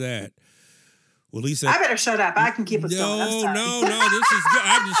 Well, Lisa, I better shut up. I can keep it going. I'm sorry. No, this is good.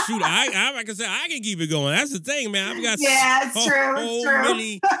 I just shoot. I like I said, I can keep it going. That's the thing, man. I've got it's true.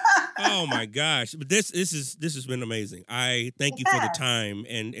 many. Oh my gosh! But this has been amazing. I thank you for the time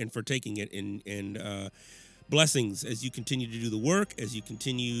and for taking it, and blessings as you continue to do the work, as you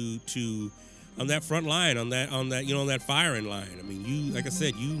continue to on that front line, on that on that firing line. I mean, you, like I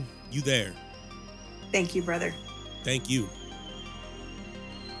said, you there. Thank you, brother. Thank you.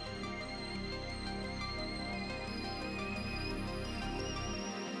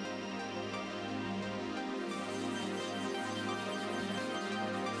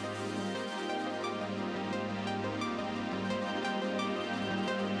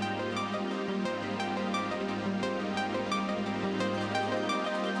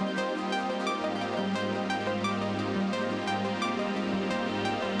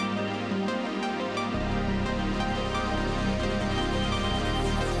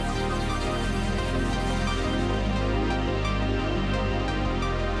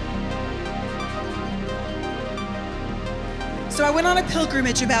 So I went on a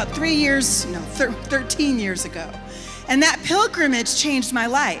pilgrimage about 13 years ago. And that pilgrimage changed my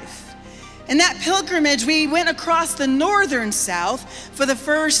life. In that pilgrimage, we went across the northern South for the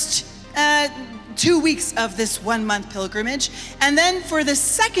first 2 weeks of this 1-month pilgrimage. And then for the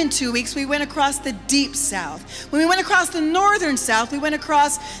second 2 weeks, we went across the deep South. When we went across the northern South, we went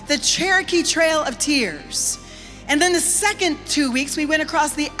across the Cherokee Trail of Tears. And then the second 2 weeks, we went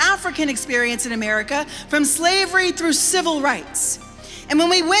across the African experience in America from slavery through civil rights. And when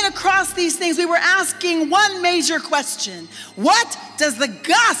we went across these things, we were asking one major question: what does the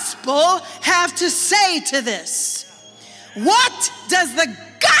gospel have to say to this? What does the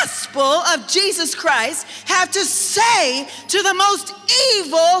gospel of Jesus Christ have to say to the most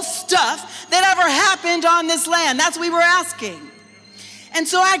evil stuff that ever happened on this land? That's what we were asking. And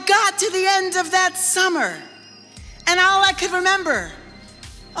so I got to the end of that summer, and all I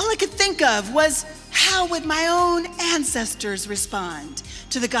could think of was, how would my own ancestors respond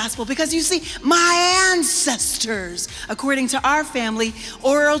to the gospel? Because you see, my ancestors, according to our family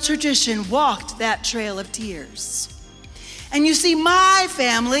oral tradition, walked that trail of tears. And you see, my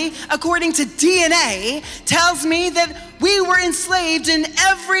family, according to DNA, tells me that we were enslaved in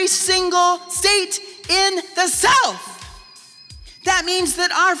every single state in the South. That means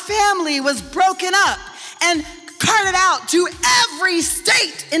that our family was broken up and carted out to every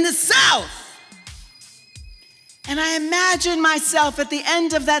state in the South. And I imagine myself at the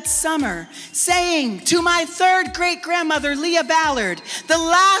end of that summer saying to my third great-grandmother, Leah Ballard, the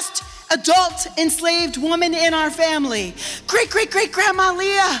last adult enslaved woman in our family, great-great-great-grandma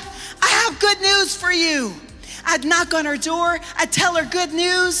Leah, I have good news for you. I'd knock on her door, I'd tell her good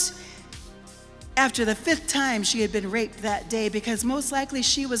news. After the 5th time she had been raped that day, because most likely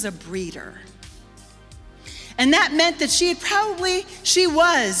she was a breeder. And that meant that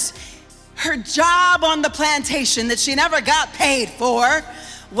her job on the plantation that she never got paid for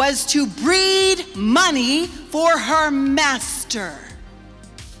was to breed money for her master.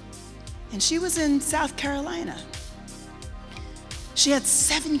 And she was in South Carolina. She had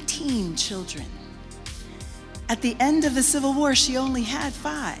 17 children. At the end of the Civil War, she only had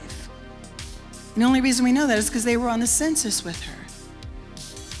 5. And the only reason we know that is because they were on the census with her.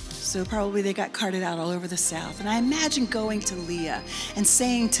 So probably they got carted out all over the South. And I imagine going to Leah and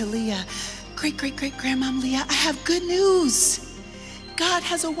saying to Leah, great-great-great-grandmom Leah, I have good news. God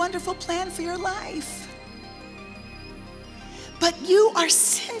has a wonderful plan for your life. But you are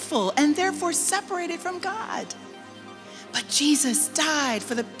sinful and therefore separated from God. But Jesus died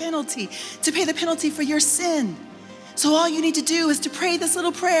for the penalty, to pay the penalty for your sin. So all you need to do is to pray this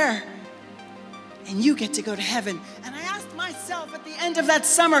little prayer, and you get to go to heaven. And I asked myself at the end of that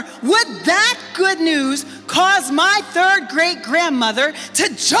summer, would that good news cause my third great-grandmother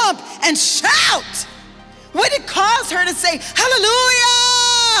to jump and shout? Would it cause her to say,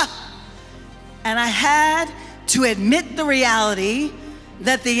 hallelujah? And I had to admit the reality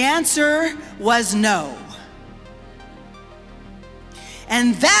that the answer was no.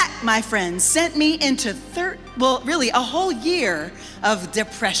 And that, my friends, sent me into a whole year of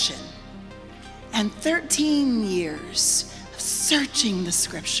depression and 13 years of searching the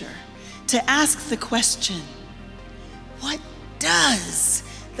scripture to ask the question, what does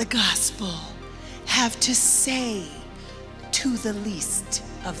the gospel have to say to the least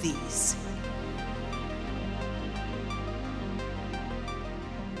of these?